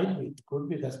it might be, it could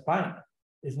be, that's fine.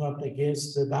 It's not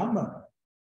against the Dhamma.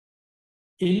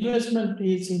 Investment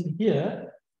is in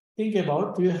here. Think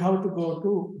about, you have to go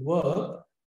to work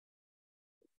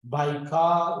by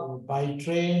car, by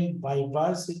train, by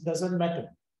bus, it doesn't matter.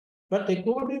 But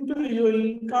according to your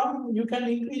income, you can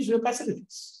increase your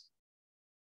facilities.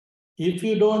 If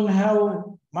you don't have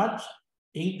much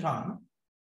income,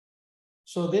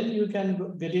 so then you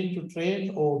can get into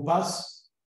train or bus.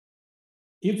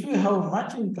 If you have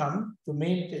much income to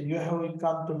maintain, you have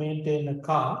income to maintain a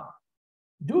car,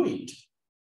 do it.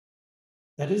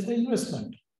 That is the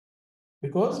investment.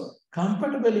 Because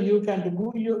comfortably you can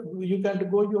go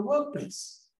your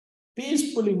workplace.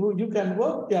 Peacefully you can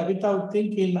work there without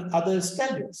thinking other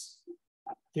schedules.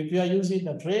 If you are using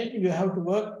a train, you have to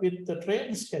work with the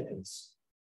train schedules.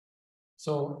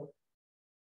 So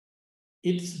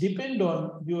it depends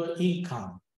on your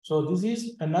income. So this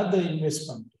is another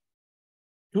investment.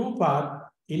 Two part,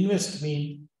 invest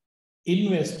means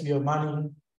invest your money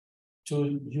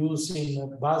to use in a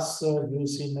bus,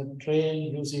 use in a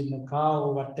train, use in a car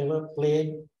or whatever,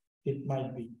 plane, it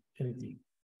might be anything.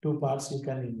 Two parts you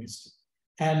can invest.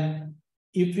 And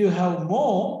if you have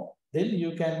more, then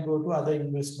you can go to other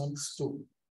investments too.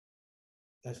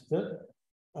 That's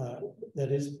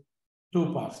that is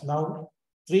two parts. Now,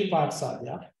 three parts are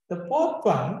there. The fourth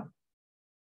one,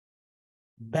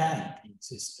 banking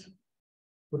system.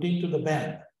 Put into the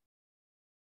bank.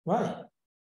 Why?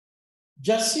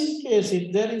 Just in case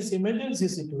if there is emergency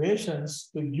situations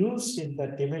to use in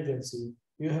that emergency,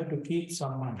 you have to keep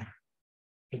some money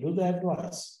to do the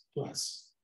advice to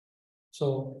us.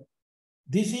 So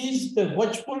this is the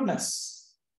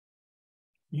watchfulness.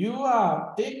 You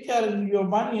are take care of your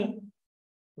money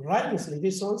righteously.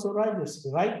 This is also righteous,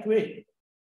 the right way.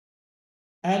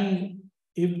 And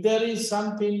if there is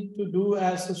something to do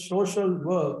as a social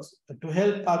work to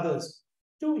help others,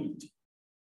 do it.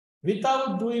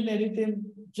 Without doing anything,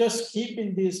 just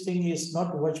keeping this thing is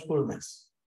not watchfulness.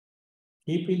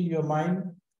 Keeping your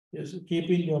mind,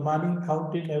 keeping your money,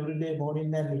 counting every day,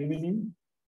 morning and evening,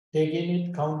 taking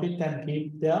it, count it and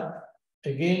keep there.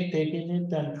 Again, taking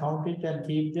it and count it and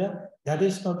keep there. That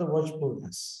is not the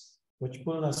watchfulness.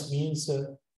 Watchfulness means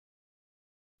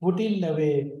putting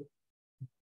away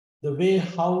the way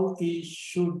how it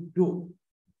should do.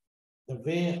 The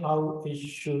way how it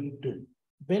should do.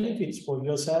 Benefits for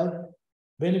yourself,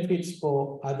 benefits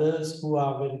for others who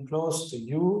are very close to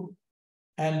you,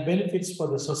 and benefits for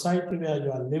the society where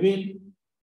you are living,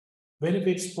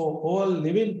 benefits for all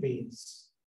living beings.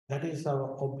 That is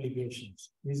our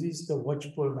obligations. This is the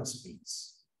watchfulness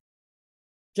piece.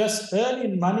 Just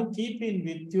earning money, keeping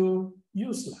with you,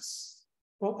 useless.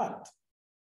 For what?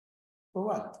 For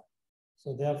what?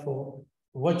 So therefore,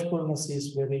 watchfulness is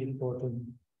very important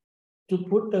to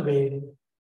put away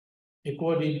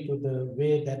according to the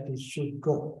way that it should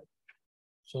go.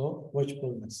 So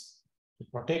watchfulness. To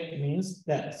protect means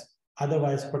that.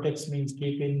 Otherwise, protects means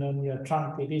keeping on your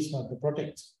trunk. It is not the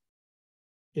protect.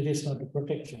 It is not the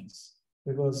protections.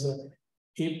 Because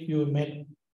if you met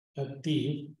a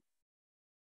thief,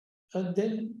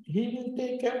 then he will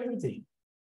take everything.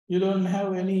 You don't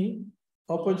have any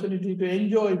opportunity to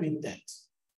enjoy with that.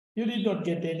 You did not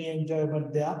get any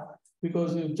enjoyment there.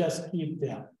 because you just keep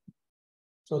there.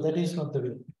 So that is not the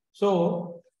way.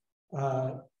 So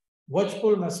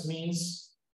watchfulness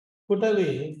means put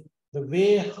away the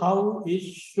way how it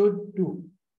should do.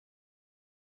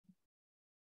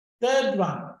 Third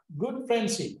one, good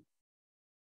friendship.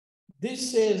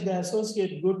 This says the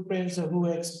associate good friends who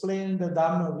explain the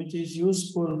Dhamma, which is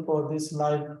useful for this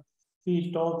life.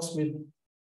 He talks with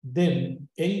them,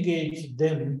 engage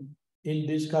them in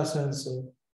discussions,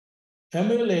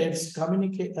 emulates,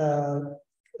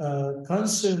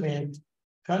 consummate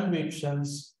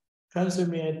convictions,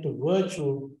 consummate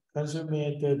virtue,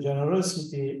 consummate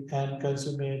generosity, and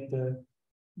consummate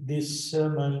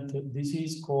discernment. This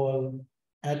is called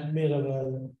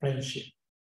admirable friendship.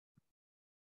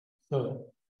 So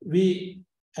we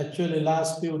actually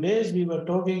last few days we were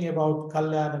talking about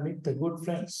Kalyana Mitra, good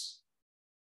friends.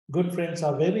 Good friends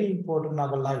are very important in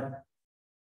our life.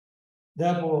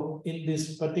 Therefore, in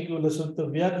this particular Sutta,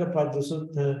 Vyaggapajja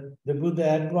Sutta, the Buddha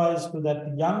advised to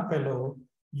that young fellow,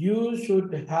 you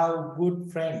should have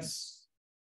good friends.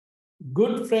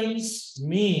 Good friends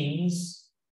means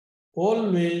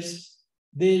always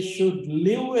they should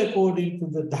live according to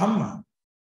the Dhamma.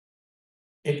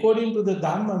 According to the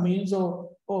Dhamma means,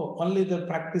 only the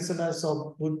practitioners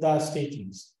of Buddha's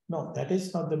teachings. No, that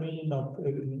is not the meaning of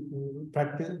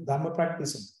Dhamma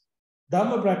practitioner.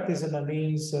 Dhamma practitioner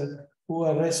means who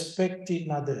are respecting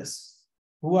others,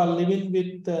 who are living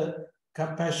with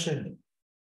compassion,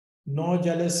 no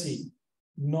jealousy,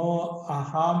 no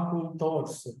harmful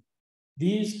thoughts.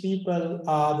 These people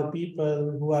are the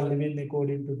people who are living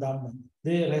according to Dhamma.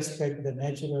 They respect the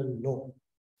natural law.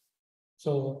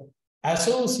 So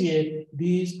associate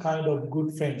these kind of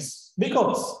good friends,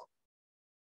 because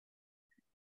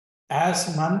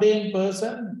as mundane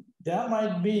person, there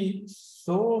might be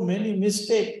so many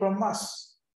mistakes from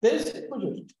us. There is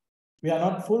opposite. We are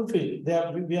not fulfilled.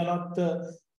 We are not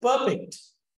perfect.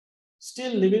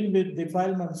 Still living with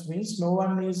defilements means no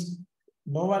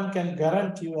one can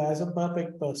guarantee you as a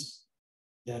perfect person.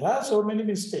 There are so many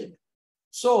mistakes.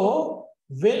 So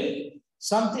when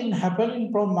something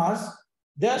happening from us,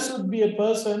 there should be a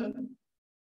person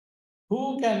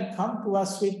who can come to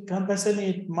us with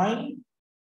compassionate mind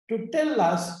to tell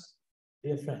us,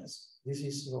 dear friends, this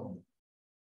is wrong.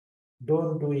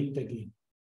 Don't do it again.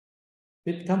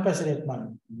 With compassionate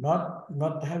mind,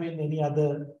 not having any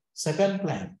other second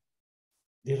plan.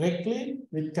 Directly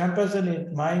with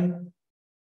compassionate mind,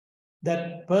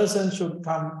 that person should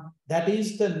come. That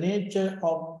is the nature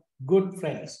of good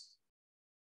friends.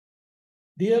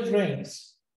 Dear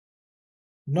friends,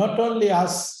 not only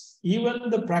us,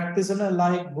 even the practitioner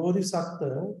like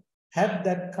Bodhisattva had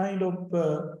that kind of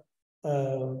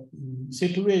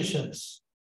situations.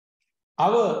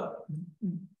 Our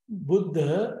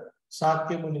Buddha,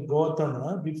 Sakyamuni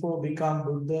Gautama, before become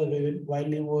Buddha, while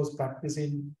he was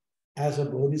practicing as a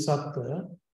Bodhisattva,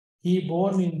 he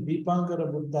born in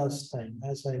Dipankara Buddha's time,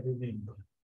 as I remember.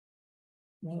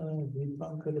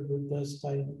 Dipankara Buddha's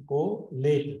time, or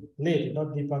later,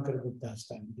 not Dipankara Buddha's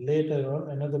time. Later on,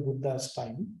 another Buddha's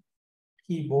time,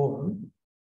 he born.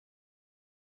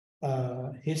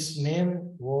 His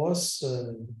name was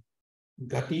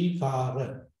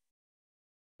Gatikara.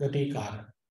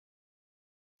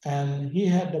 And he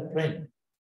had a friend.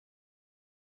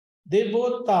 They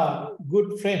both are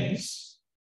good friends.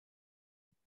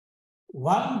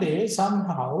 One day,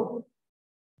 somehow,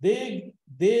 their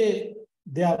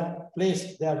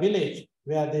place, their village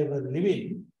where they were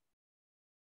living,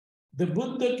 the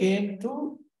Buddha came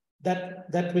to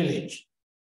that village.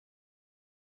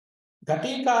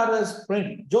 Gatikara's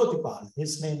friend, Jyotipala,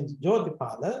 his name is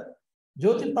Jyotipala.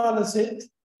 Jyotipala said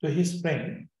to his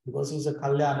friend, because he's a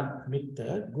Kalyana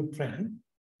Mitra, good friend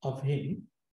of him,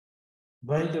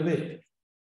 by the way,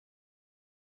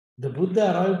 the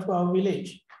Buddha arrived to our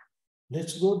village.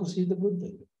 Let's go to see the Buddha.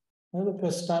 And the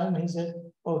first time he said,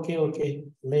 okay,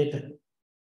 later.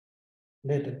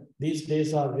 These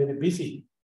days are very busy.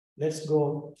 Let's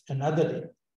go another day.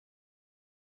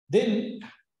 Then,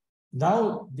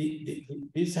 now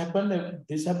this happened.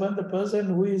 The person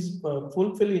who is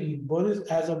fulfilling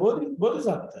as a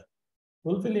bodhisattva,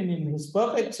 fulfilling in his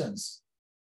perfections.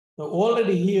 So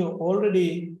he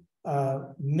already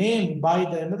named by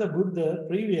another Buddha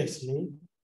previously.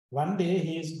 One day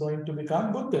he is going to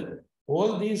become Buddha.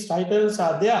 All these titles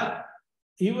are there.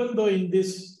 Even though in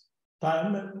this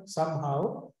time,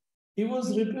 somehow, he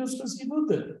was refused to see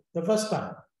Buddha the first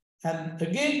time. And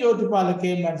again, Jyotipala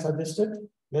came and suggested,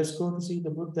 let's go to see the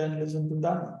Buddha and listen to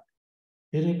Dhamma.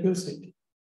 He refused it.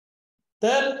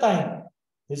 Third time,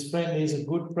 his friend is a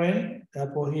good friend.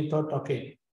 Therefore, he thought,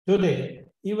 okay, today,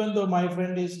 even though my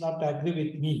friend is not agree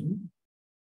with me,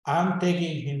 I'm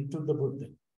taking him to the Buddha.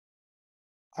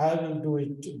 I will do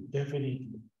it too, definitely.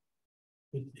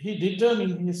 He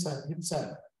determined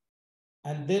himself.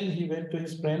 And then he went to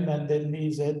his friend and then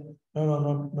he said,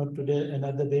 no, not today,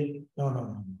 another day.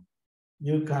 No.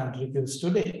 You can't refuse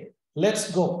today.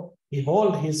 Let's go. He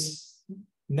hold his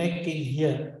neck in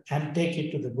here and take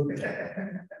it to the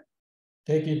Buddha.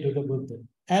 Take it to the Buddha.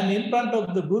 And in front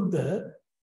of the Buddha,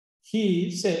 he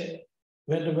said,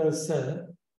 Venerable Sir,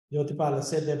 Jyotipala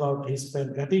said about his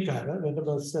friend Gatikara,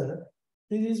 Venerable Sir,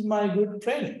 this is my good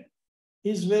friend.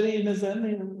 He's very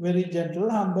innocent, very gentle,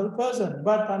 humble person.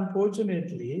 But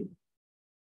unfortunately,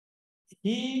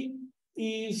 he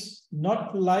is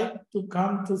not like to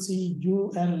come to see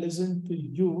you and listen to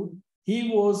you. He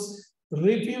was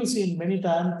refusing many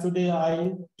times. Today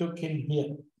I took him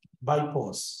here by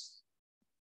force.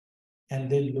 And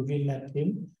then looking at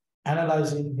him,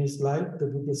 analyzing his life, the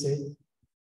Buddha said,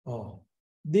 oh,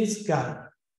 this guy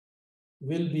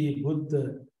will be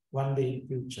Buddha one day in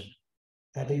future.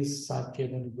 That is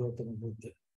Sakyamuni Gautama Buddha.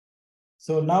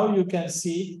 So now you can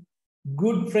see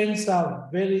good friends are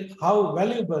how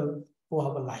valuable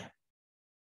for our life.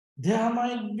 There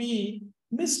might be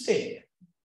mistake.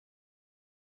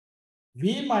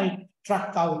 We might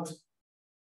truck out.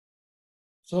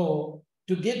 So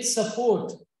to get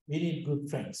support, we need good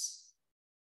friends.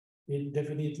 We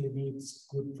definitely need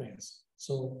good friends.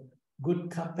 So good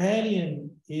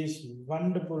companion is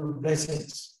wonderful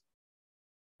blessings.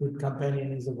 Good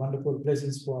companion is a wonderful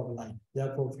blessing for our life.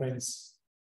 Therefore, friends,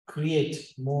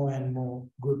 create more and more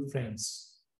good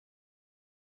friends.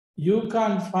 You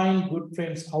can't find good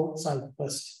friends outside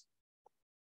first.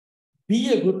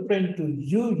 Be a good friend to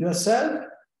you yourself,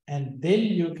 and then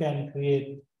you can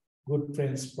create good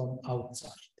friends from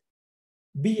outside.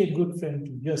 Be a good friend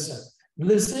to yourself.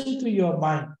 Listen to your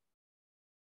mind.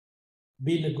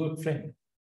 Be a good friend.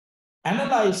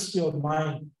 Analyze your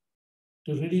mind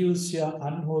to reduce your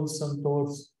unwholesome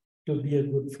thoughts to be a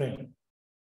good friend.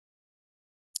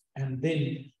 And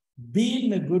then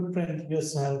being a good friend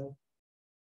yourself,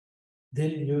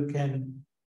 then you can,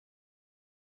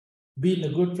 being a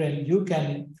good friend, you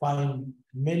can find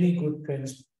many good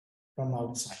friends from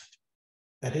outside.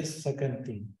 That is the second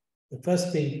thing. The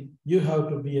first thing, you have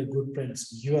to be a good friend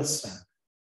yourself.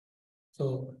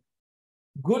 So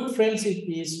good friendship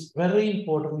is very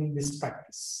important in this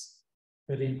practice.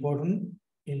 Very important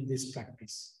in this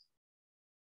practice.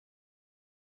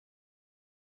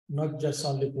 Not just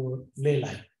only for lay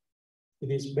life.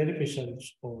 It is beneficial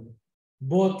for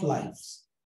both lives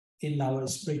in our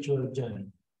spiritual journey.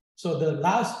 So the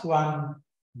last one,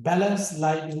 balanced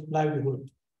livelihood.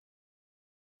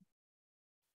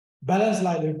 Balanced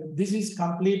livelihood. This is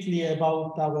completely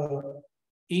about our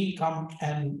income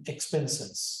and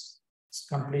expenses. It's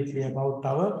completely about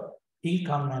our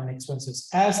income and expenses.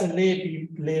 As a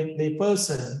lay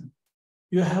person,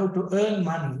 you have to earn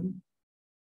money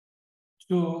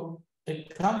to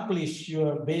accomplish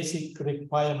your basic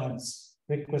requirements,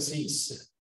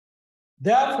 requisites.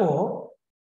 Therefore,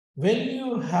 when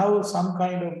you have some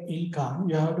kind of income,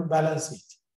 you have to balance it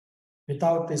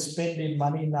without spending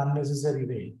money in an unnecessary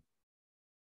way.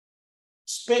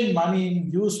 Spend money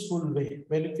in useful way,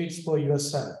 benefits for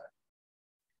yourself.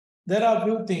 There are a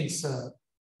few things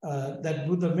that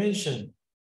Buddha mentioned.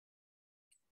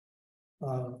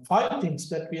 5 things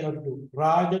that we have to do.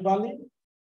 Raja Bali,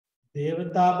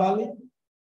 Devata Bali,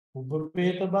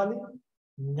 Upapeta Bali,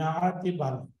 Jnati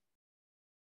Bali.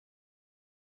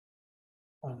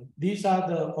 These are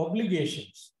the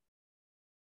obligations.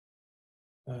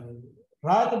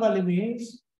 Raja Bali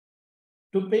means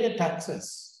to pay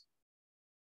taxes.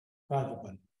 Raja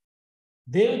Bali.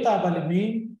 Devata Bali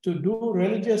means to do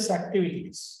religious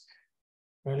activities.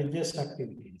 Religious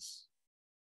activities.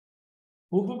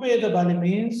 Upapeta Bali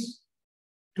means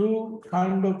 2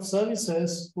 kind of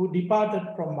services who departed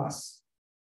from us.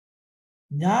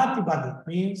 Jnati Bali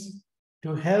means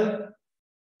to help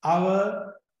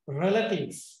our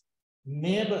relatives,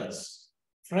 neighbors,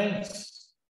 friends.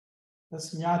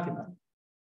 That's Jnati Bali.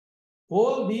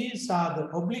 All these are the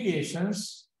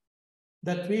obligations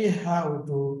that we have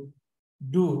to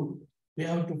do, we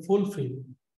have to fulfill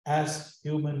as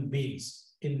human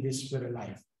beings in this very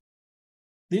life.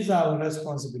 These are our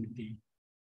responsibility.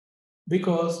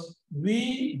 Because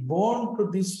we born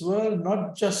to this world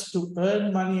not just to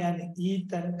earn money and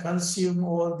eat and consume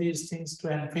all these things to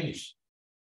and finish.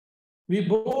 We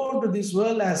born to this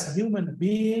world as human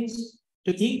beings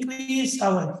to increase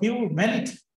our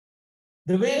humanity.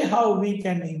 The way how we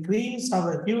can increase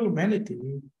our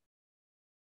humanity,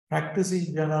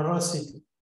 practicing generosity,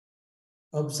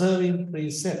 observing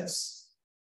precepts,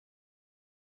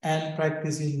 and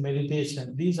practicing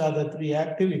meditation. These are the three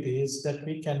activities that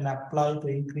we can apply to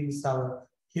increase our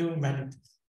humanity.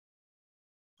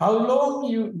 How long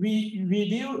we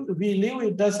live,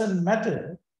 it doesn't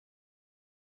matter.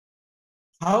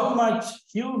 How much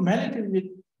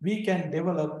humanity we can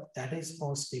develop, that is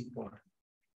most important.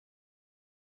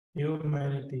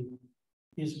 Humanity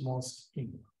is most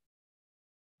important.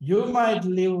 You might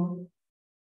live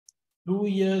 2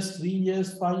 years, 3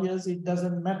 years, 5 years, it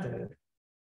doesn't matter.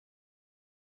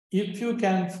 If you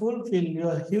can fulfill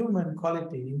your human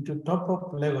quality into top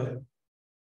of level,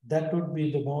 that would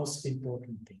be the most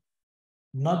important thing.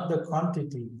 Not the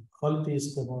quantity, quality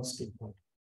is the most important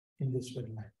in this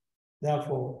world life.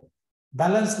 Therefore,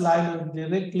 balanced life will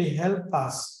directly help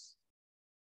us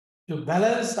to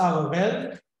balance our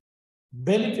wealth,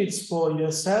 benefits for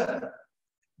yourself,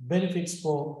 benefits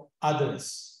for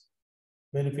others.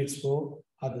 Benefits for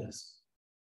others.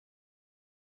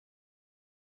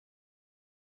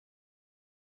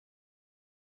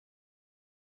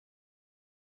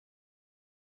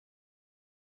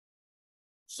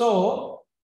 So,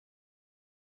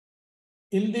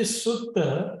 in this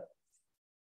sutta,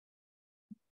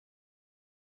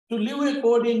 to live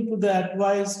according to the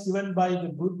advice given by the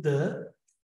Buddha,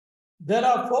 there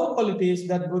are 4 qualities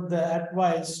that Buddha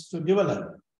advised to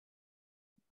develop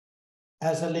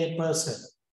as a lay person.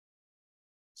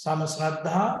 Sama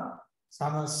Shraddha,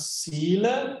 Sama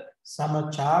Sila,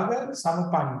 Sama Chaga, Sama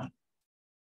Panna.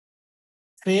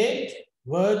 Faith,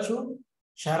 virtue,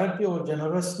 charity or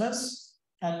generousness,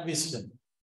 and wisdom.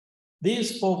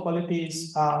 These 4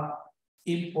 qualities are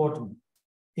important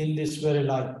in this very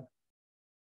life.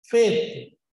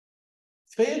 Faith.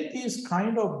 Faith is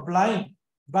kind of blind,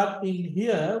 but in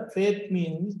here, faith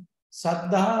means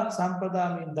Saddha,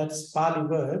 Sampada, means that's Pali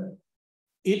word.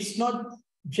 It's not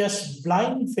just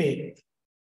blind faith.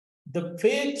 The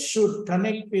faith should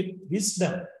connect with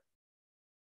wisdom.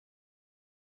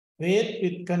 Faith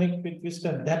will connect with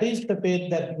wisdom. That is the faith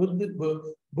that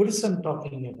Buddhism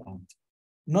talking about.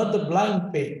 Not the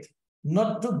blind faith,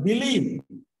 not to believe.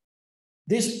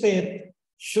 This faith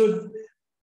should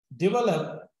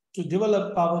develop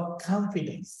our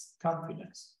confidence.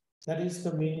 Confidence. That is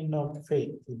the meaning of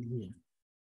faith in here.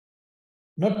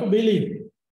 Not to believe.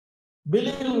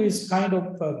 Believe is kind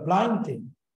of a blind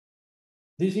thing.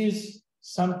 This is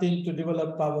something to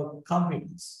develop our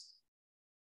confidence.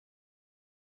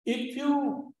 If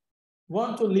you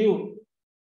want to live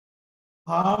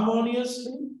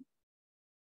harmoniously,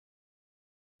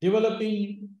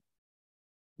 developing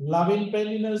loving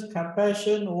kindness,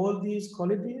 compassion, all these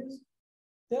qualities,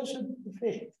 there should be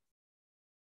faith.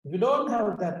 If you don't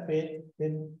have that faith,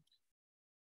 then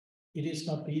it is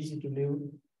not easy to live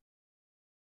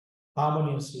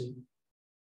harmoniously,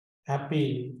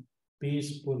 happily,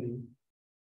 peacefully,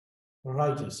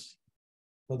 righteously.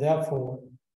 So therefore,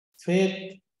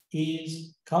 faith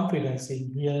is confidence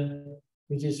in here,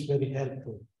 which is very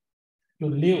helpful to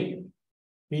live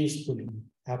peacefully,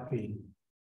 happily.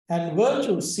 And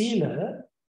virtue, sila,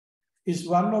 is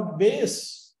one of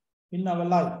base in our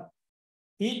life.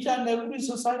 Each and every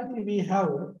society we have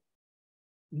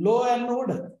law and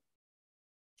order.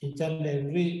 Each and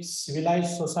every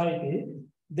civilized society,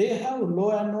 they have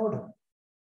law and order.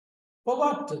 For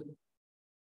what?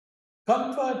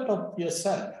 Comfort of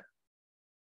yourself.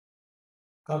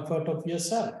 Comfort of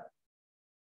yourself.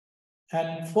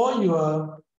 And for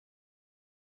your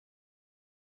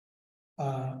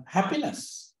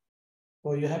happiness.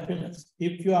 For your happiness.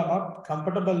 If you are not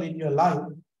comfortable in your life,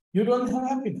 you don't have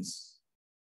happiness.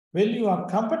 When you are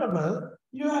comfortable,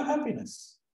 you have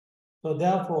happiness. So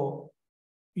therefore,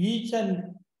 each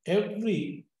and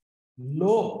every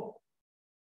laws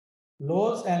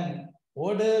and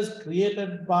orders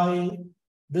created by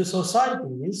the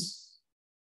societies,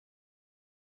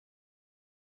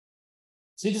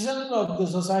 citizens of the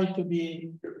society to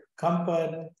be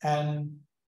comfort and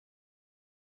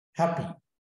happy.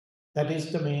 That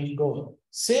is the main goal.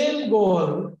 Same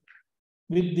goal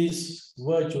with this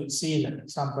virtue, sila,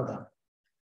 sampada.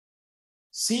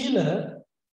 Sila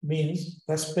means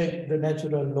respect the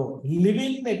natural law.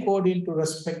 Living according to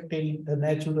respecting the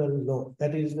natural law.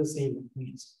 That is the sila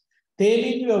means.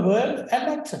 Taming your word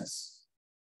and actions.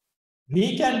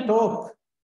 We can talk.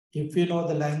 If you know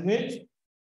the language,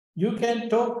 you can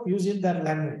talk using that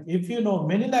language. If you know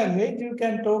many languages, you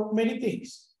can talk many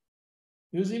things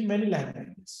using many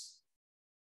languages.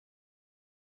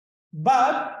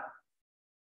 But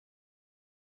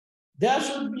there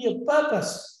should be a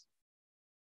purpose.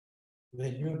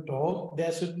 When you talk,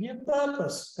 there should be a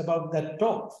purpose about that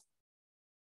talk.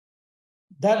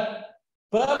 That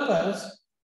purpose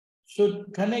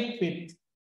should connect with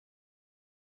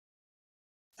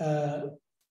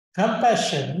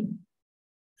compassion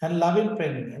and loving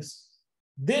kindness,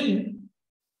 then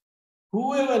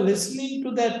whoever listening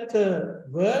to that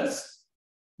words,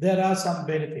 there are some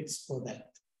benefits for that.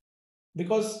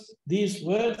 Because these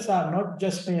words are not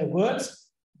just mere words,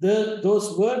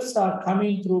 those words are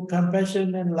coming through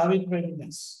compassion and loving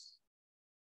kindness.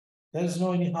 There is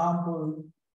no any harmful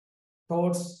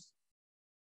thoughts,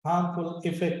 harmful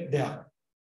effect there.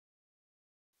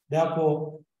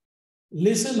 Therefore,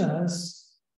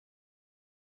 listeners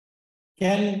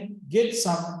can get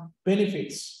some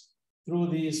benefits through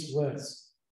these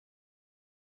words.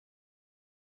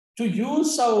 To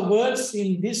use our words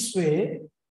in this way,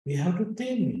 we have to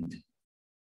tame it.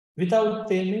 Without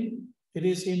taming, it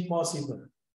is impossible.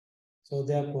 So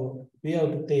therefore, we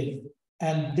have to tame.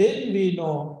 And then we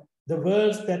know the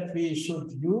words that we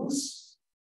should use,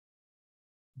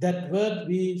 that word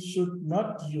we should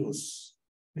not use.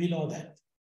 We know that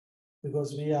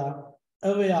because we are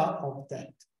aware of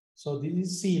that. So this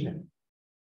is sila.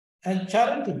 And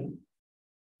charity,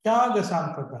 Tyaga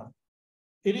Sampradaya.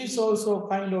 It is also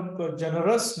kind of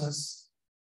generousness.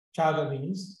 Tyaga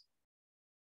means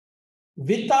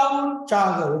without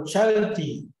tyaga,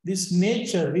 charity, this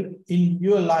nature in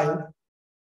your life,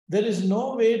 there is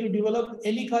no way to develop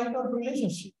any kind of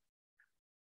relationship.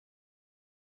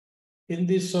 In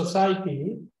this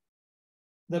society,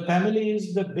 the family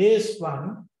is the base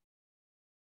one.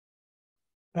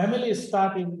 Family is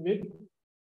starting with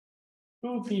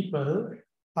two people,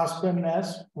 husband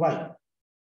as wife.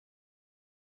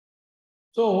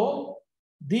 So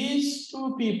these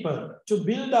two people, to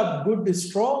build up good,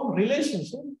 strong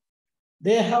relationship,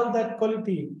 they have that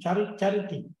quality,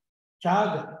 charity,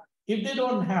 tyaga. If they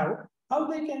don't have, how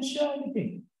they can share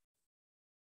anything?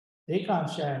 They can't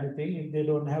share anything if they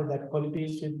don't have that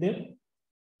qualities with them.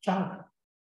 Tyaga.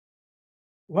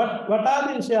 What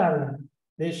are they sharing?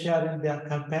 They share in their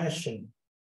compassion.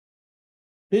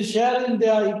 They share in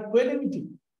their equanimity.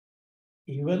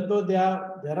 Even though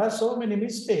there are so many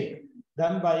mistakes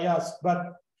done by us,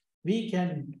 but we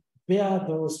can bear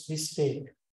those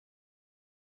mistakes,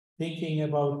 thinking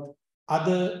about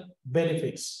other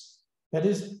benefits. That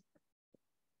is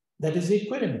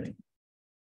equanimity.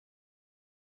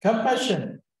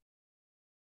 Compassion,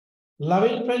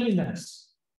 loving friendliness,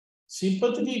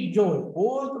 sympathetic joy,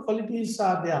 all the qualities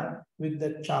are there with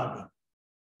the tyaga.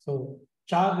 So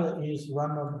tyaga is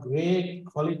one of great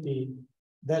quality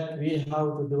that we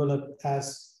have to develop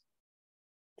as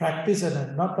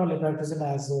practitioner, not only practitioner,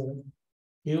 as a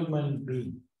human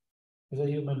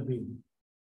being.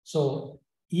 So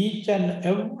each and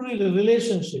every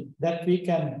relationship that we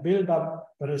can build up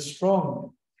at a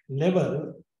strong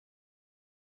level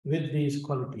with these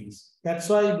qualities. That's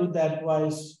why Buddha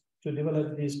advised to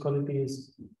develop these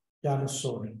qualities,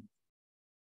 Janusoni,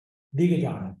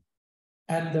 Digajana.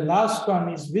 And the last one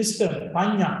is wisdom,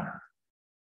 Panya.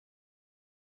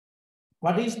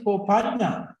 What is for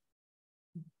Panya?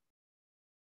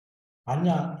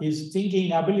 Panya is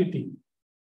thinking ability.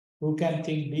 Who can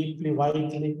think deeply,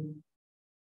 widely?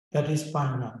 That is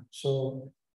Panya.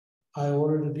 So I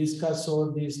already discussed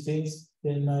all these things.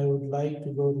 Then I would like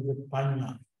to go to the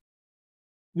Panya.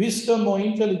 Wisdom or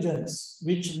intelligence,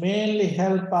 which mainly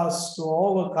help us to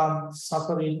overcome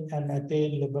suffering and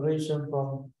attain liberation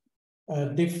from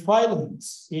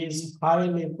defilements, is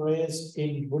highly praised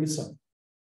in Buddhism.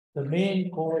 The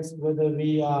main cause whether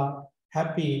we are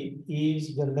happy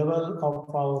is the level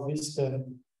of our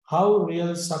wisdom. How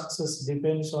real success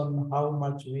depends on how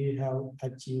much we have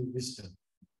achieved wisdom.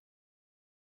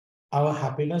 Our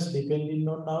happiness depending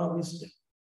on our wisdom.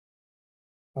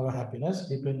 Our happiness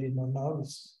depending on our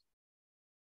wisdom.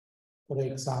 For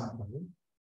example,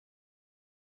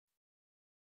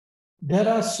 there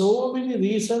are so many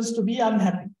reasons to be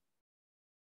unhappy.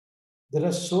 There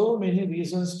are so many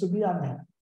reasons to be unhappy.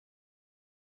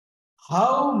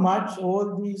 How much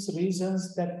all these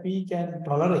reasons that we can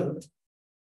tolerate,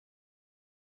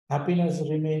 happiness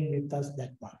remain with us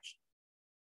that much.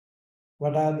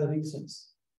 What are the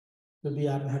reasons to be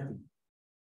unhappy?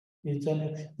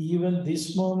 Even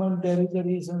this moment, there is a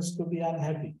reasons to be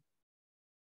unhappy.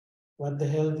 What the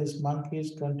hell, this monkey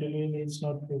is continuing, it's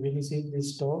not finishing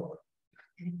this talk.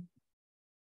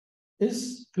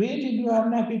 It's creating you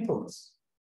unhappy thoughts.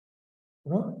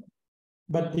 You know?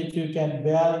 But if you can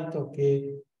bear it,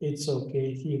 okay, it's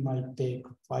okay. He might take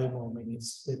 5 more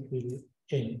minutes, that will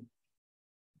end.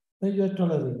 Then you are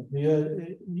tolerating,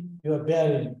 you are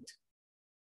bearing it.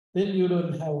 Then you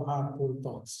don't have harmful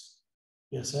thoughts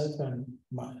yourself and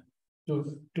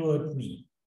toward me.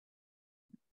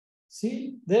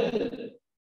 See, the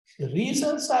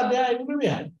reasons are there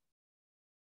everywhere.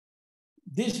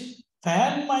 This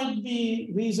fan might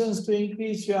be reasons to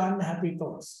increase your unhappy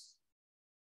thoughts.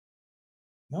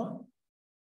 No?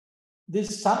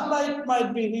 This sunlight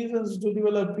might be reasons to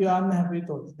develop your unhappy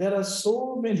thoughts. There are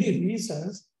so many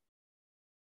reasons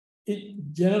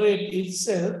it generates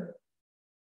itself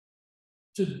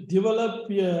to develop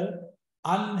your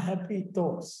unhappy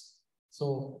thoughts.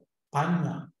 So,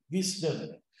 panya,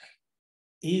 wisdom,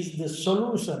 is the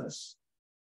solutions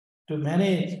to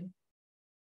manage,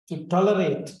 to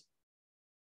tolerate,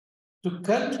 to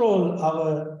control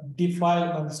our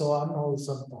defilements or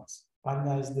unwholesome thoughts.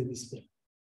 Panya is the wisdom.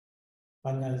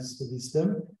 Panya is the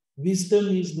wisdom. Wisdom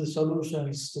is the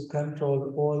solutions to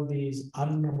control all these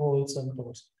unwholesome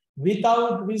thoughts.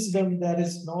 Without wisdom, there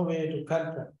is no way to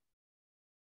control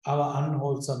our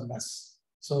unwholesomeness.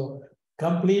 So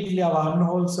completely our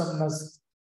unwholesomeness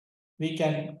we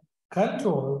can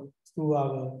control through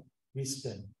our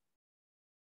wisdom.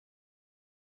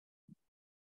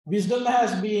 Wisdom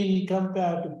has been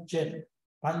compared to gem,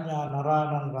 panya,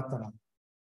 naranam, ratanam.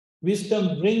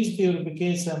 Wisdom brings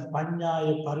purification,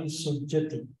 panyaya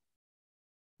parisujjati.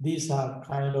 These are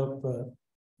kind of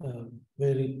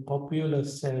very popular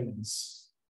sayings,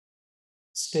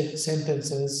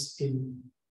 sentences in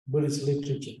Buddhist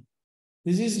literature.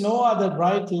 This is no other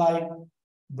bright light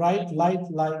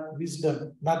like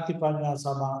wisdom, nati panya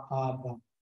sama abha.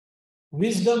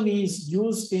 Wisdom is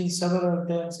used in several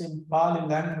terms in Pali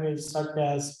language such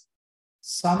as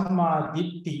samma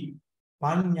ditti,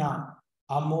 panya,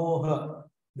 amoha.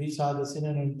 These are the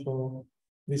synonyms for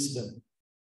wisdom.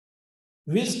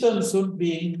 Wisdom should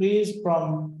be increased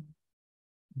from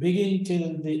beginning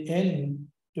till the end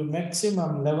to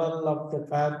maximum level of the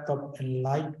path of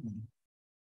enlightenment.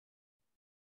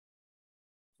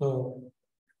 So,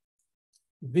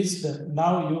 wisdom,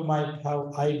 now you might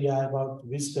have idea about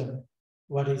wisdom,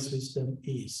 what is wisdom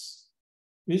is.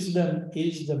 Wisdom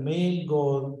is the main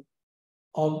goal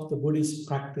of the Buddhist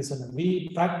practice. And we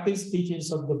practice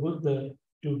teachings of the Buddha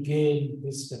to gain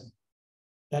wisdom.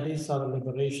 That is our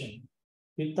liberation.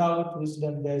 Without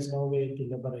wisdom, there is no way to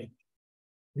liberate.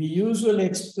 We usually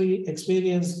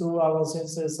experience through our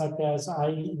senses such as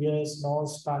eye, ears,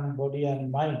 nose, tongue, body, and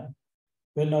mind.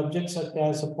 When objects such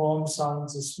as form,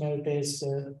 sounds, smell, taste,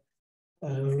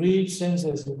 read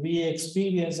senses, we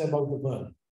experience about the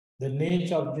world. The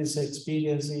nature of this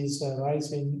experience is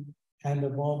arising and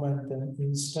the moment and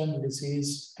instantly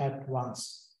cease at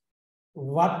once.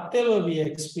 Whatever we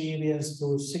experience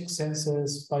through six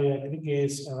senses, five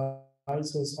aggregates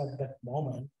arises at that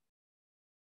moment.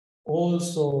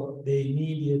 Also, they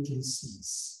immediately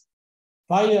cease.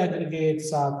 Five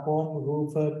aggregates are form,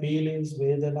 rupa, feelings,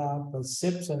 vedana,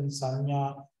 perception,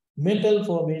 sanya, mental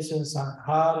formation,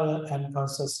 sankhara, and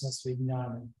consciousness,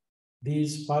 vijnana.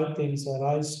 These five things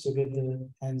arise together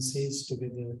and cease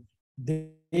together.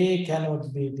 They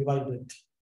cannot be divided.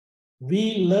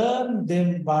 We learn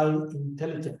them by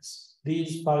intelligence.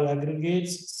 These five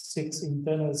aggregates, six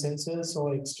internal senses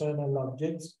or external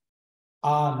objects,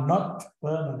 are not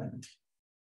permanent.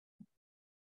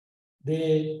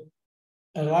 They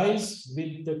arise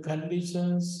with the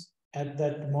conditions at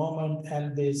that moment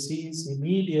and they cease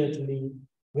immediately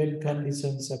when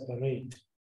conditions separate.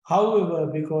 However,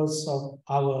 because of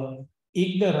our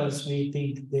ignorance, we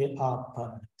think they are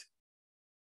permanent.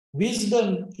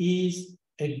 Wisdom is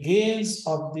against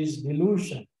of this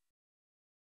delusion.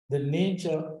 The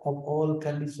nature of all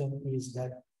conditions is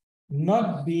that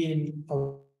not being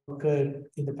occurred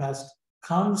in the past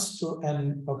comes to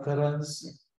an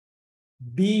occurrence.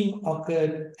 Being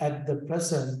occurred at the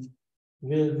present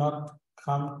will not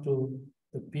come to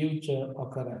the future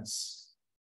occurrence.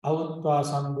 Avutva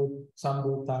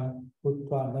sambhutam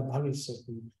utva na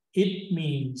bhavishyati. It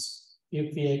means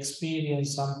if we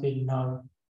experience something now,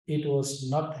 it was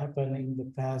not happening in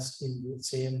the past in the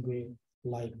same way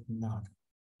like now.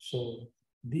 So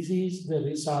this is the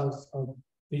result of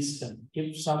wisdom.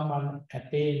 If someone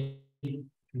attains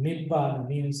Nibbana,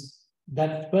 means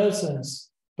that person's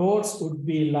thoughts would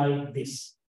be like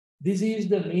this. This is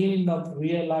the meaning of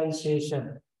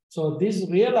realization. So this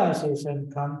realization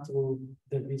comes through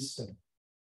the wisdom.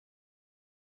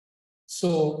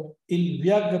 So in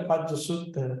Vyaggapajja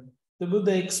Sutta, the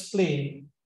Buddha explained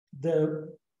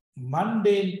the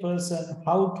mundane person,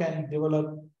 how can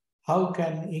develop, how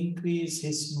can increase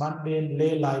his mundane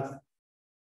lay life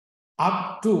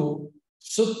up to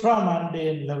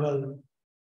supramundane level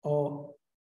or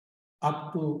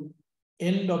up to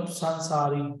end of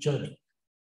samsaric journey.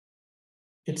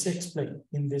 It's explained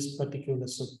in this particular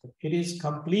sutta. It is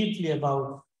completely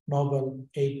about Noble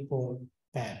Eightfold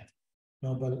Path.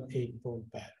 Noble Eightfold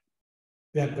Path.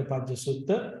 Vyaggapajja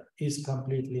Sutta is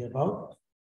completely about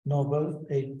Noble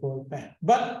Eightfold Path.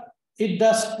 But it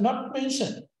does not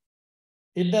mention.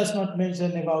 It does not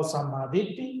mention about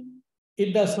Sammaditthi.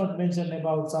 It does not mention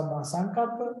about Samma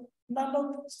Sankappa. None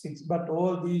of these things. But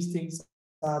all these things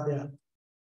are there.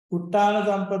 Uttana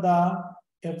Sampada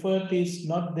effort is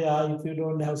not there if you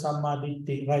don't have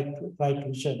Sammaditthi, right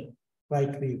vision,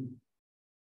 right view.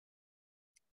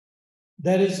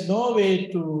 There is no way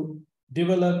to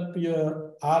develop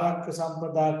your Arakka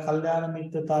Sampada, Kalyana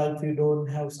Mittata if you don't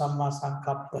have Samma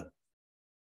Sankappa.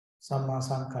 Samma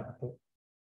Sankappa.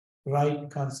 Right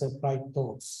concept, right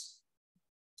thoughts.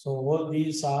 So all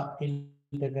these are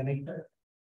interconnected.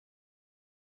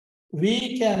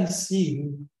 We can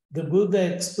see the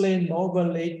Buddha explained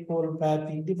Noble Eightfold Path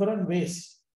in different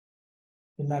ways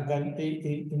in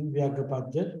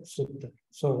Vyaggapajja Sutta.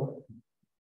 So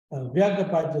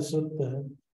Vyaggapajja Sutta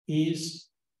is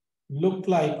look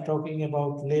like talking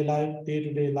about lay life,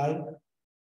 day-to-day life,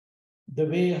 the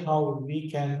way how we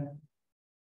can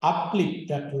uplift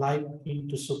that life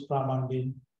into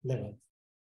supramundane level.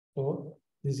 So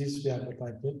this is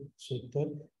Vyaggapajja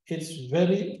Sutta. It's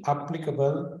very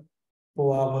applicable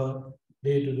for our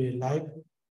day-to-day life.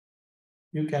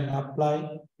 You can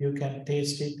apply, you can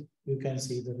taste it, you can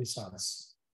see the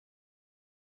results.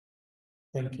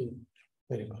 Thank you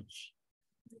very much.